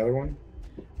going to get in the other one.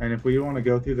 And if we want to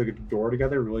go through the door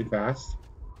together really fast,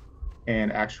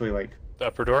 and actually, like... The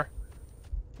upper door?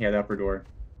 Yeah, the upper door.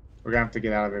 We're going to have to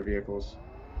get out of our vehicles.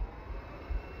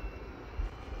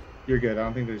 You're good. I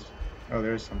don't think there's... Oh,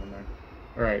 there's someone there.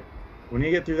 Alright. We need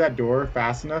to get through that door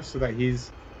fast enough so that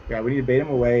he's... Yeah, we need to bait him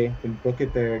away, then book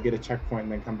it there, get a checkpoint,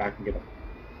 and then come back and get him.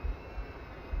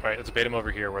 Alright, let's bait him over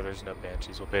here where there's no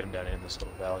banshees. We'll bait him down in this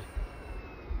little valley.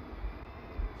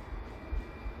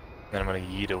 Then I'm gonna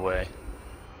yeet away.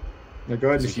 No, go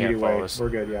ahead and Because he yeet can't away. follow us. We're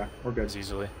good, yeah. We're good. As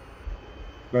easily.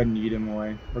 Go ahead and yeet him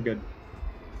away. We're good.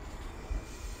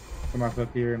 Come off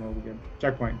up here and we'll be good.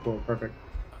 Checkpoint, cool, perfect.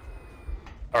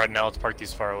 Alright, now let's park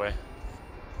these far away.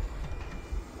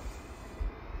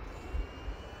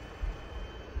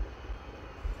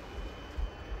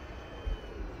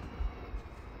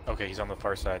 Okay, he's on the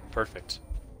far side. Perfect.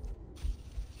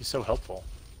 He's so helpful.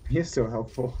 He is so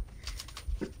helpful.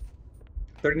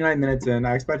 39 minutes in.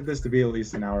 I expected this to be at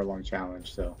least an hour-long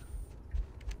challenge, so.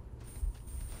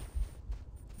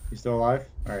 You still alive?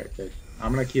 Alright, good.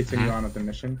 I'm gonna continue on with the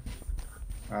mission.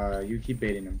 You keep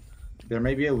baiting him. There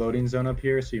may be a loading zone up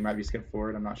here, so you might be skipped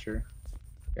forward, I'm not sure.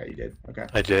 Yeah, you did. Okay.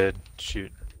 I did.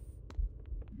 Shoot.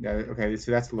 Yeah. Okay.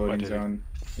 So that's the loading did it? zone.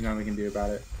 There's nothing we can do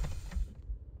about it.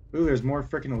 Ooh, there's more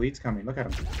freaking elites coming. Look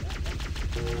at them.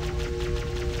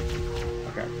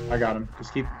 Okay, I got him.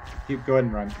 Just keep. Go ahead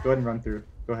and run. Go ahead and run through.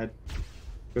 Go ahead.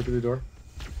 Go through the door.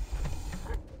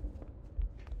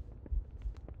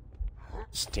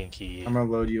 Stinky. I'm gonna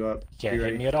load you up. Can't Be hit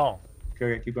ready. me at all.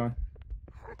 Okay, keep going.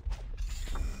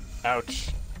 Ouch.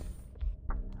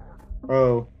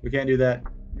 Oh, we can't do that.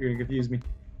 You're gonna confuse me.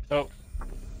 Oh,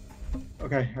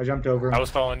 Okay, I jumped over. I was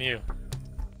following you.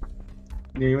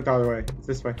 No, you went the other way. It's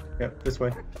this way. Yep, this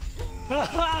way.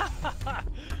 The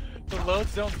load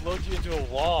zones load you into a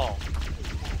wall.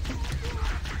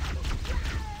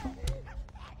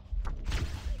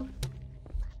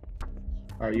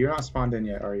 Alright, you're not spawned in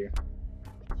yet, are you?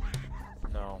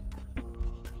 No.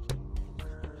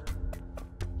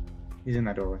 He's in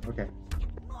that doorway. Okay.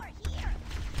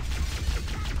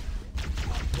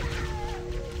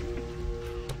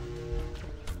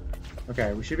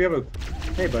 Okay, we should be able to...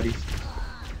 Hey, buddies.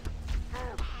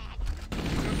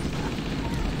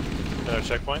 Another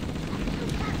checkpoint?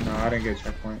 No, I didn't get a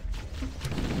checkpoint.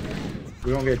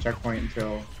 We won't get a checkpoint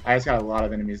until... I just got a lot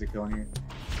of enemies to kill in here.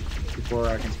 Before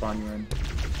I can spawn you in.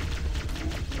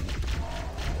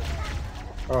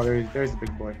 Oh, there's the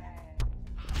big boy.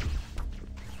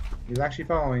 He's actually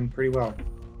following pretty well.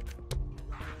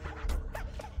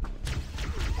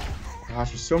 Gosh,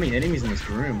 there's so many enemies in this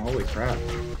room. Holy crap.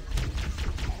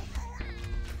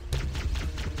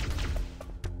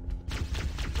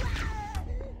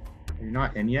 Are you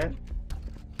not in yet?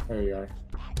 There you are.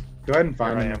 Go ahead and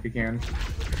find Here I him am. if you can.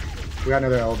 We got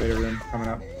another elevator room coming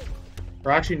up.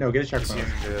 Or actually, no, get a Just checkpoint.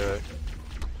 using the...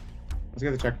 Let's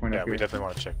get the checkpoint Yeah, up we here. definitely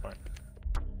want a checkpoint.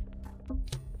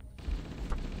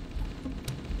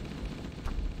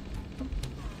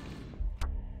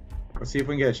 Let's see if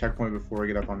we can get a checkpoint before we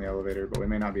get up on the elevator, but we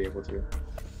may not be able to.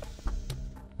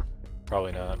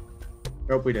 Probably not.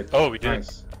 Nope, we did. Oh, we did.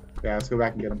 Nice. Yeah, let's go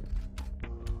back and get him.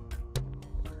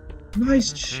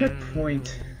 Nice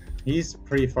checkpoint. He's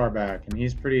pretty far back, and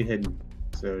he's pretty hidden.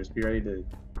 So just be ready to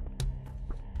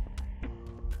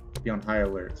be on high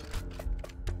alert.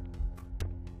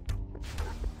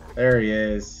 There he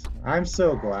is. I'm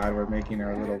so glad we're making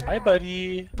our little... Hi,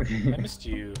 buddy. I missed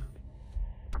you.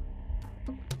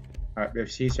 Alright,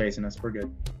 if she's chasing us, we're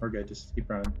good. We're good. Just keep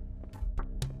running.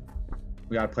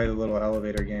 We gotta play the little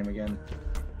elevator game again.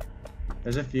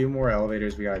 There's a few more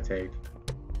elevators we gotta take.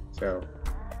 So...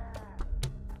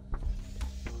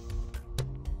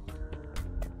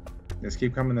 just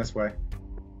keep coming this way.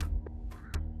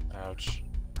 Ouch.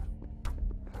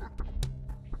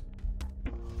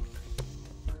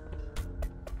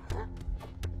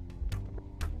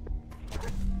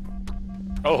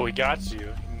 Oh, we got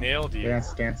you. Nailed you.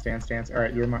 Dance, dance, dance, dance.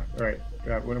 Alright, you're my... Alright,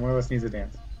 one of us needs to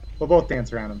dance. We'll both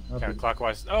dance around him. Okay.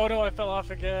 Counterclockwise. Oh no, I fell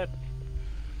off again.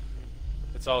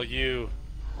 It's all you.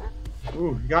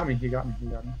 Ooh, he got me, he got me, he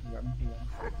got me, he got me, he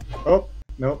got me. Oh,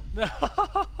 nope. No.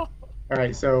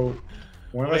 Alright, so...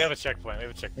 one of We us... have a checkpoint. We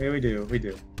have a checkpoint. Yeah, we do, we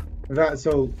do.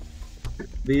 So,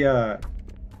 the,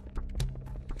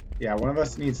 yeah, one of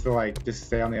us needs to, like, just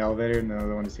stay on the elevator and the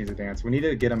other one just needs to dance. We need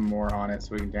to get him more on it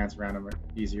so we can dance around him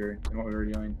easier than what we were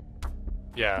doing.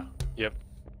 Yeah. Yep.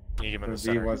 You need him in the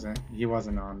Because center. he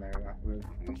wasn't on there.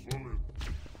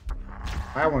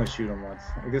 I want to shoot him once.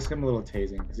 I guess give him a little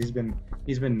tasing, because he's been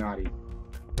naughty.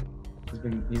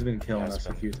 He's been killing Has us a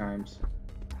been. few times.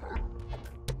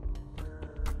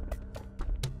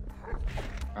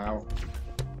 Ow.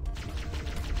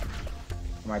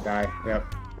 I might die.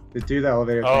 Yep. Just do the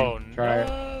elevator Oh thing. Try it.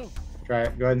 no! Try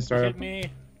it. Go ahead and start Hit it. me.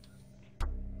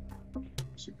 Go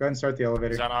ahead and start the elevator.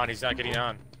 He's not on. He's not getting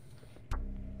on.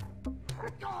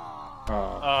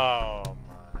 Aw. Oh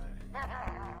my.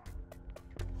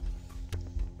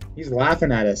 He's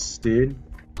laughing at us, dude.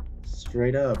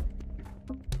 Straight up.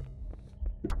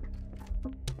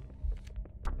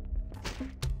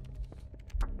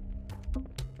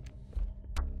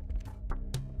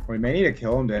 We may need to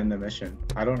kill him to end the mission.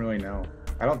 I don't really know.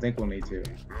 I don't think we'll need to.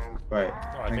 But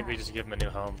No, I think we just give him a new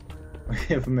home.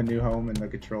 give him a new home in the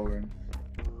control room.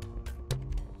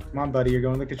 Come on, buddy, you're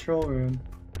going to the control room.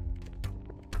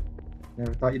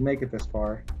 Never thought you'd make it this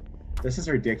far. This is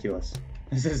ridiculous.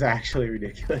 This is actually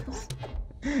ridiculous.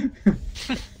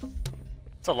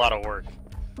 It's a lot of work.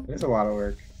 It is a lot of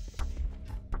work.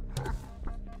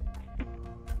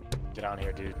 Get on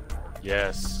here, dude.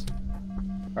 Yes.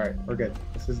 Alright, we're good.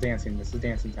 This is dancing. This is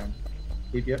dancing time.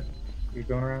 Yep. Keep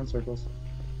going around in circles.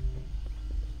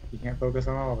 You can't focus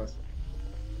on all of us.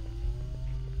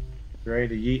 You're ready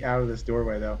to yeet out of this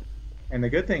doorway, though. And the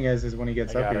good thing is when he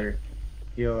gets I up got here,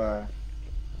 he'll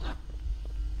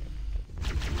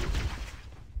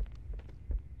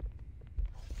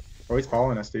Oh, he's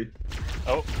following us, dude.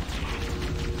 Oh.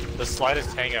 The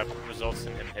slightest hang up results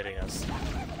in him hitting us.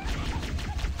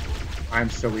 I'm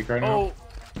so weak right now. Oh!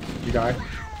 You died?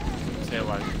 Stay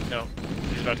alive. No.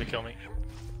 He's about to kill me.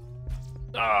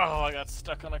 Oh, I got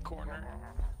stuck on a corner.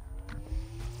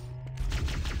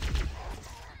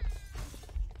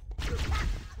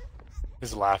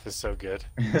 His laugh is so good.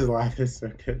 His laugh is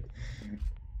so good.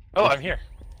 Oh, I'm here.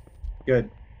 Good.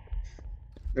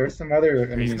 There's some other He's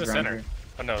in enemies the around center. here.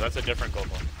 Oh no, that's a different gold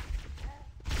one.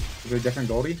 Is it a different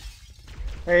Goldie?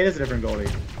 Hey, it is a different Goldie.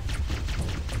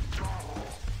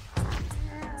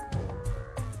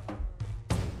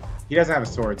 He doesn't have a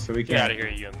sword, so we Get out can't. of here,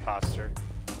 you imposter.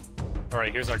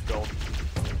 Alright, here's our gold.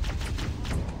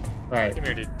 Alright, Come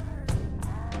here, dude.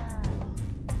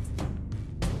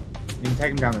 you can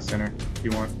take him down the center if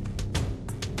you want.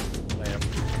 I am.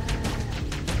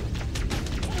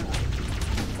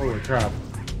 Holy crap.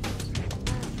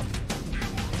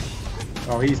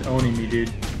 Oh, he's owning me,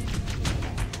 dude.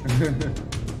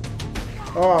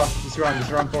 Oh, just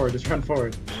run forward, just run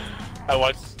forward. I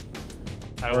watched.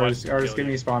 Or just give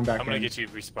you. me spawn back I'm gonna in. get you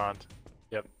respawned.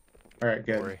 Yep. Alright,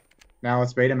 Don't good. worry. Now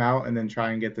let's bait him out and then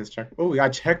try and get this check. Oh, we got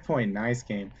checkpoint. Nice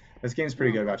game. This game's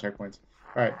pretty good about checkpoints.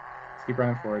 Alright, let's keep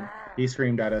running forward. He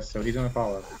screamed at us, so he's gonna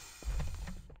follow.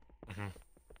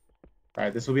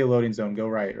 Alright, this will be a loading zone. Go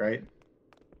right, right?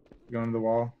 Going to the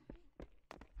wall.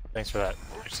 Thanks for that.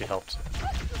 Actually helped.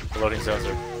 The loading zones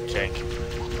are jank.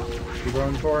 Keep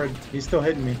running forward. He's still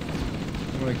hitting me.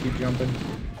 I'm gonna keep jumping.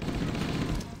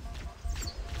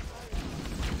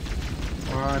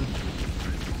 Come on.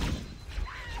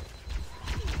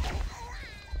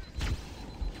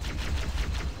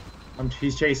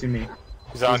 He's chasing me.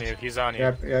 He's on you. He's on you.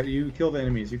 Yep, yeah, you kill the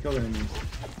enemies. You kill the enemies.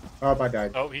 Oh, I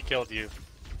died. Oh, he killed you.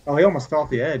 Oh, he almost fell off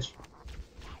the edge.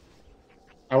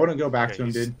 I wouldn't go back Okay, to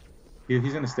him, he's- dude.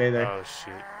 He's gonna stay there. Oh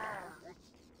shoot.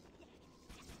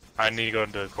 I need to go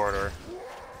into the corridor.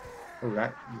 Oh,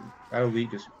 that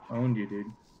elite just owned you, dude.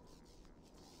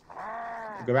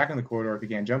 Go back in the corridor if you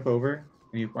can. Jump over,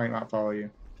 and he might not follow you.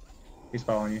 He's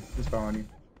following you. He's following you.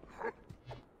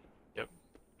 Yep.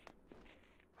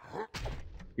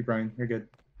 Keep running. You're good.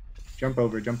 Jump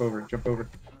over. Jump over. Jump over.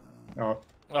 Oh,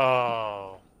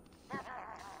 Oh.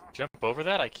 Jump over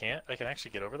that? I can't. I can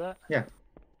actually get over that? yeah.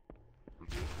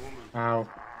 Ow.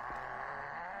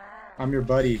 I'm your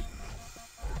buddy.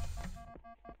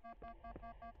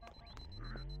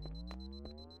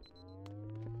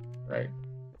 Right.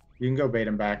 You can go bait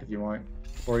him back if you want.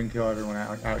 Or you can kill everyone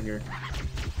out here.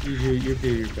 You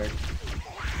do your check.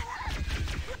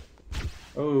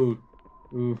 Oh.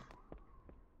 Ooh.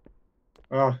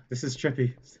 Oh, this is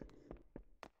trippy.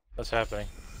 What's happening?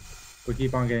 We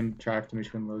keep on getting tracked in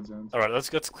between load zones. Alright, let's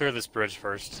clear this bridge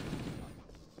first.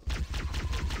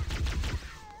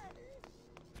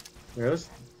 Those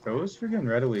freaking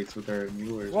red elites with their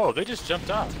mulers. Whoa, they just jumped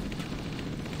off.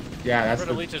 Yeah, that's Red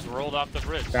the, elite just rolled off the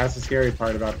bridge. that's the scary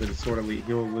part about the sword elite.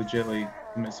 He'll legitly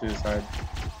commit suicide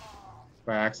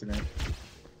by accident.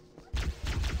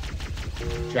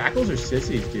 Jackals are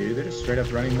sissies, dude. They're just straight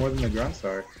up running more than the grunts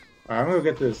are. Alright, I'm gonna go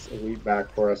get this elite back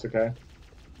for us, okay?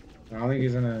 I don't think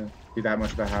he's gonna be that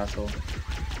much of a hassle.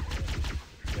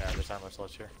 Yeah, there's not much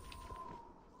left here.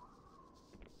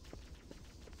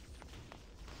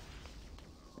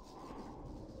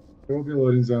 There will be a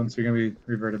loading zone, so you're gonna be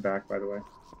reverted back, by the way.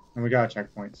 And we got a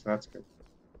checkpoint, so that's good.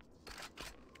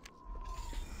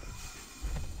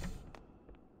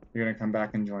 You're gonna come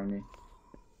back and join me.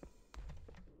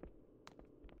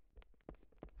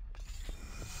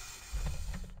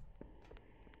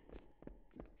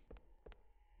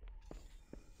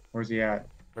 Where's he at?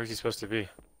 Where's he supposed to be?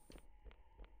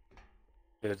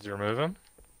 Did it remove him?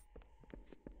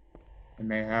 I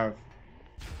may have.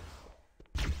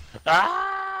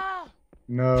 Ah!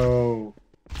 No.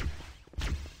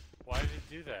 Why did it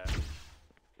do that?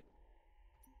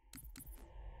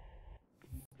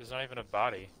 There's not even a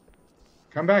body.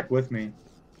 Come back with me.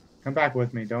 Come back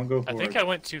with me. Don't go I forward. think I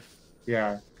went too.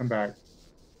 Yeah, come back.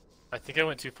 I think I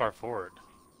went too far forward.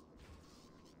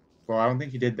 Well, I don't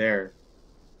think you did there.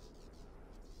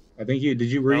 I think you did.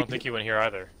 You I read? don't think you went here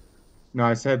either. No,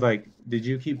 I said like, did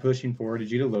you keep pushing forward? Did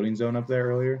you get a loading zone up there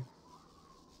earlier?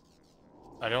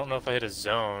 I don't know if I hit a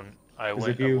zone. I 'Cause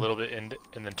went if you- a little bit in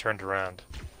and then turned around.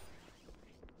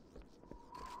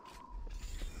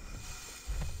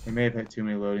 We may have hit too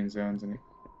many loading zones and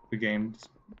the game just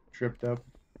tripped up.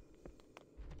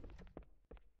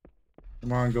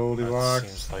 Come on, That Goldilocks.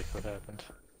 seems like what happened.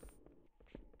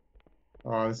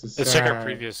 Oh, this is Let's sad. check our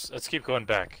previous. Let's keep going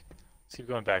back. Let's keep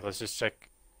going back. Let's just check.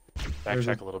 There's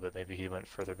Backtrack a- a little bit. Maybe he went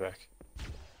further back.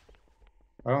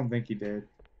 I don't think he did.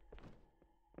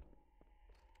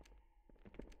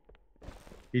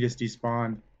 He just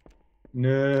despawned.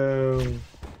 No.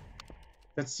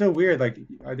 That's so weird. Like,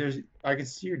 I can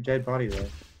see your dead body there.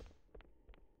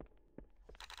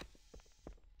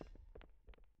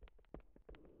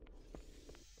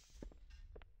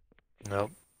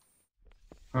 Nope.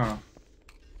 Huh.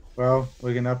 Well,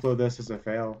 we can upload this as a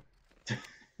fail.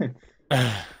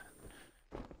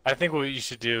 I think what you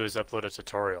should do is upload a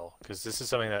tutorial, because this is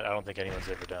something that I don't think anyone's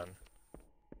ever done.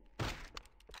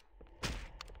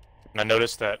 And I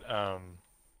noticed that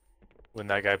when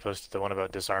that guy posted the one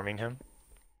about disarming him,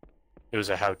 it was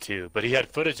a how-to, but he had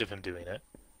footage of him doing it.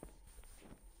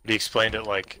 But he explained it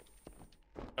like,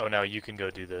 oh, now you can go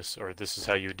do this, or this is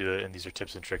how you do it, and these are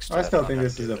tips and tricks. I still think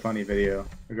this is a funny video,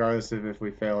 regardless of if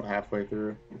we failed halfway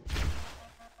through.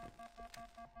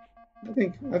 I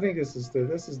think this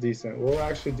is decent. We'll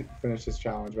actually finish this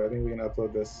challenge, but I think we can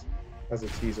upload this as a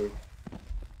teaser.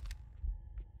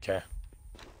 Okay.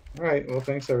 All right. Well,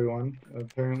 thanks everyone.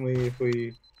 Apparently,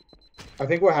 I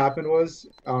think what happened was,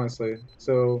 honestly,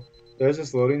 so there's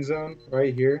this loading zone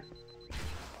right here,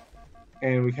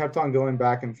 and we kept on going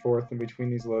back and forth in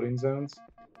between these loading zones,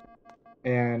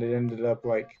 and it ended up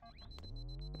like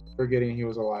forgetting he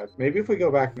was alive. Maybe if we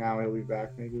go back now, he'll be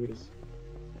back. Maybe we just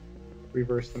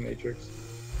reverse the matrix.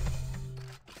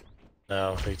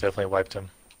 No, they definitely wiped him.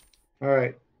 All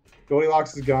right,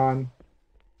 Goldilocks is gone.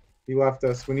 He left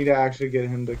us. We need to actually get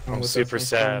him to come I'm with us. super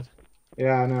sad.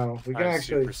 Yeah, I know. We can I'm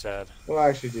actually. super sad. We'll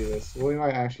actually do this. We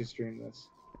might actually stream this.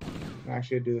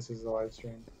 Actually, do this as a live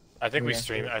stream. I think we Yeah,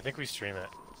 stream it. sure. I think we stream it.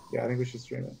 Yeah, I think we should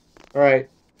stream it. All right,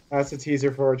 that's a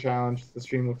teaser for our challenge. The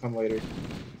stream will come later.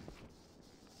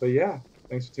 But yeah,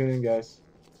 thanks for tuning in, guys.